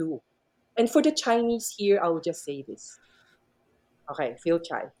people do. And for the Chinese here, I will just say this. Okay, Phil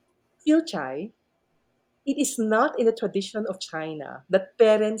Chai. Phil Chai, it is not in the tradition of China that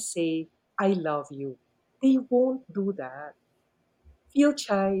parents say, I love you. They won't do that. Phil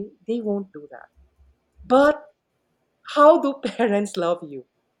Chai, they won't do that. But how do parents love you?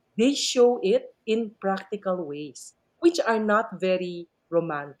 They show it in practical ways, which are not very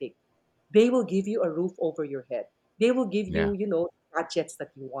romantic. They will give you a roof over your head. They will give Yeah. you, gadgets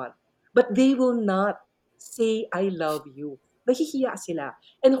that you want. But they will not say, I love you. Nahihiya sila.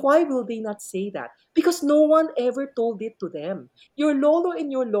 And why will they not say that? Because no one ever told it to them. Your lolo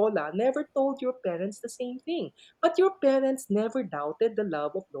and your lola never told your parents the same thing. But your parents never doubted the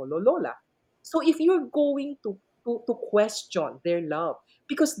love of lolo lola. So if you're going to question their love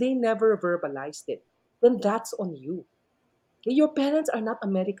because they never verbalized it, then that's on you. Okay? Your parents are not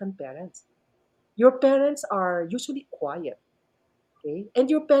American parents. Your parents are usually quiet, okay? And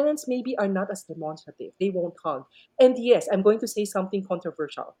your parents maybe are not as demonstrative. They won't hug. And yes, I'm going to say something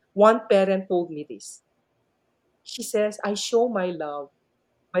controversial. One parent told me this. She says, I show my love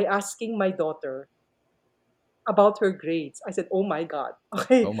by asking my daughter about her grades. I said, oh my God.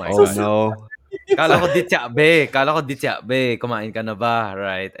 Okay. Oh my Oh So God. some no. Kala ko di tiyabe. Kala ko di tiyabe. Kumain ka na ba?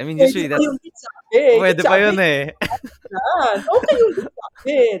 Right? I mean, pwede usually pa that's... yung ditsabe. Pwede pa Ditsabe yun eh. yan. Okay yung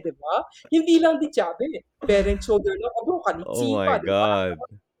ditsabe, di ba? Hindi lang ditsabe. Parent-shoulder lang. Abo, Oh kalitsi my pa, di ba? God.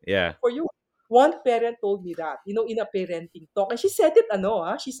 Yeah. For you. One parent told me that, in a parenting talk. And she said it,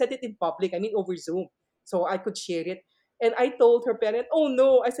 she said it in public, I mean, over Zoom. So I could share it. And I told her parent, oh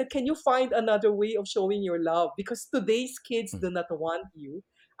no, I said, can you find another way of showing your love? Because today's kids do not want you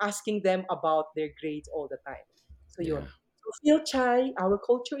asking them about their grades all the time. So Yeah. yun. So feel Chai, our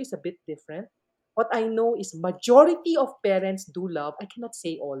culture is a bit different. What I know is majority of parents do love. I cannot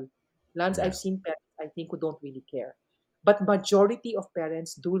say all. Lance, Yeah. I've seen parents, I think, who don't really care, but majority of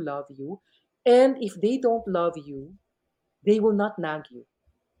parents do love you, and if they don't love you, they will not nag you,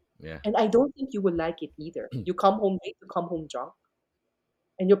 Yeah. and I don't think you will like it either. You come home late, you come home drunk,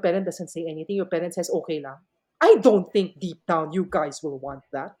 and your parent doesn't say anything. Your parent says okay lang. I don't think deep down you guys will want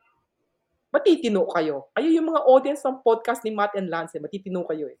that. Matitino kayo yung mga audience ng podcast ni Matt and Lance, matitino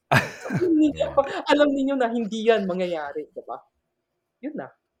kayo eh. So alam niyo, Yeah. alam niyo na hindi yan mangyayari, di ba? Yun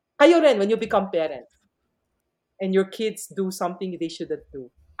na. Kayo rin, when you become parents and your kids do something they shouldn't do,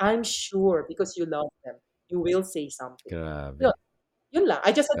 I'm sure because you love them, you will say something. Grabe. Yun, yun lang.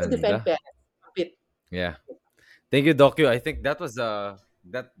 I just want to defend Ganda. parents a bit. Yeah. Thank you, Docu. I think that was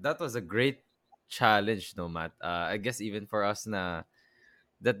a great challenge, no, Matt. I guess even for us na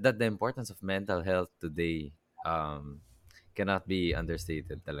that the importance of mental health today cannot be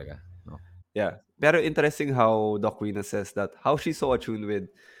understated talaga. No. Yeah. Pero interesting how Doc Queena says that how she's so attuned with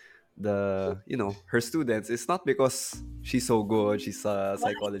her students. It's not because she's so good, she's a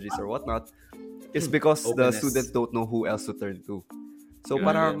psychologist or whatnot. It's because the students Openness. don't know who else to turn to. So Grabe.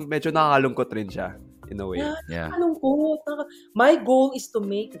 parang medyo nakakalungkot rin siya in a way. Yeah, Yeah. nakakalungkot. My goal is to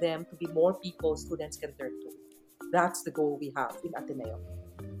make them to be more people students can turn to. That's the goal we have in Ateneo.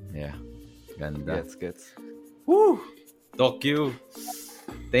 Yeah. Ganda. Gets. Woo! Docu.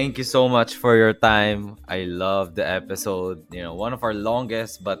 Thank you so much for your time. I love the episode. One of our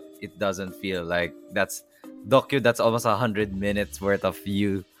longest, but it doesn't feel like that's Docu. That's almost 100 minutes worth of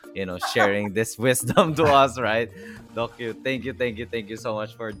you, sharing this wisdom to us, right? Docu, thank you so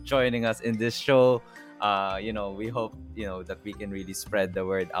much for joining us in this show. We hope that we can really spread the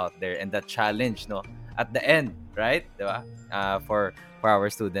word out there and that challenge, no, at the end, right? Diba? For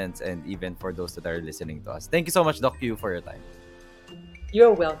our students and even for those that are listening to us. Thank you so much, Docu, for your time. You're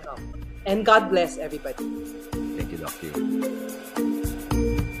welcome. And God bless everybody. Thank you, Docu.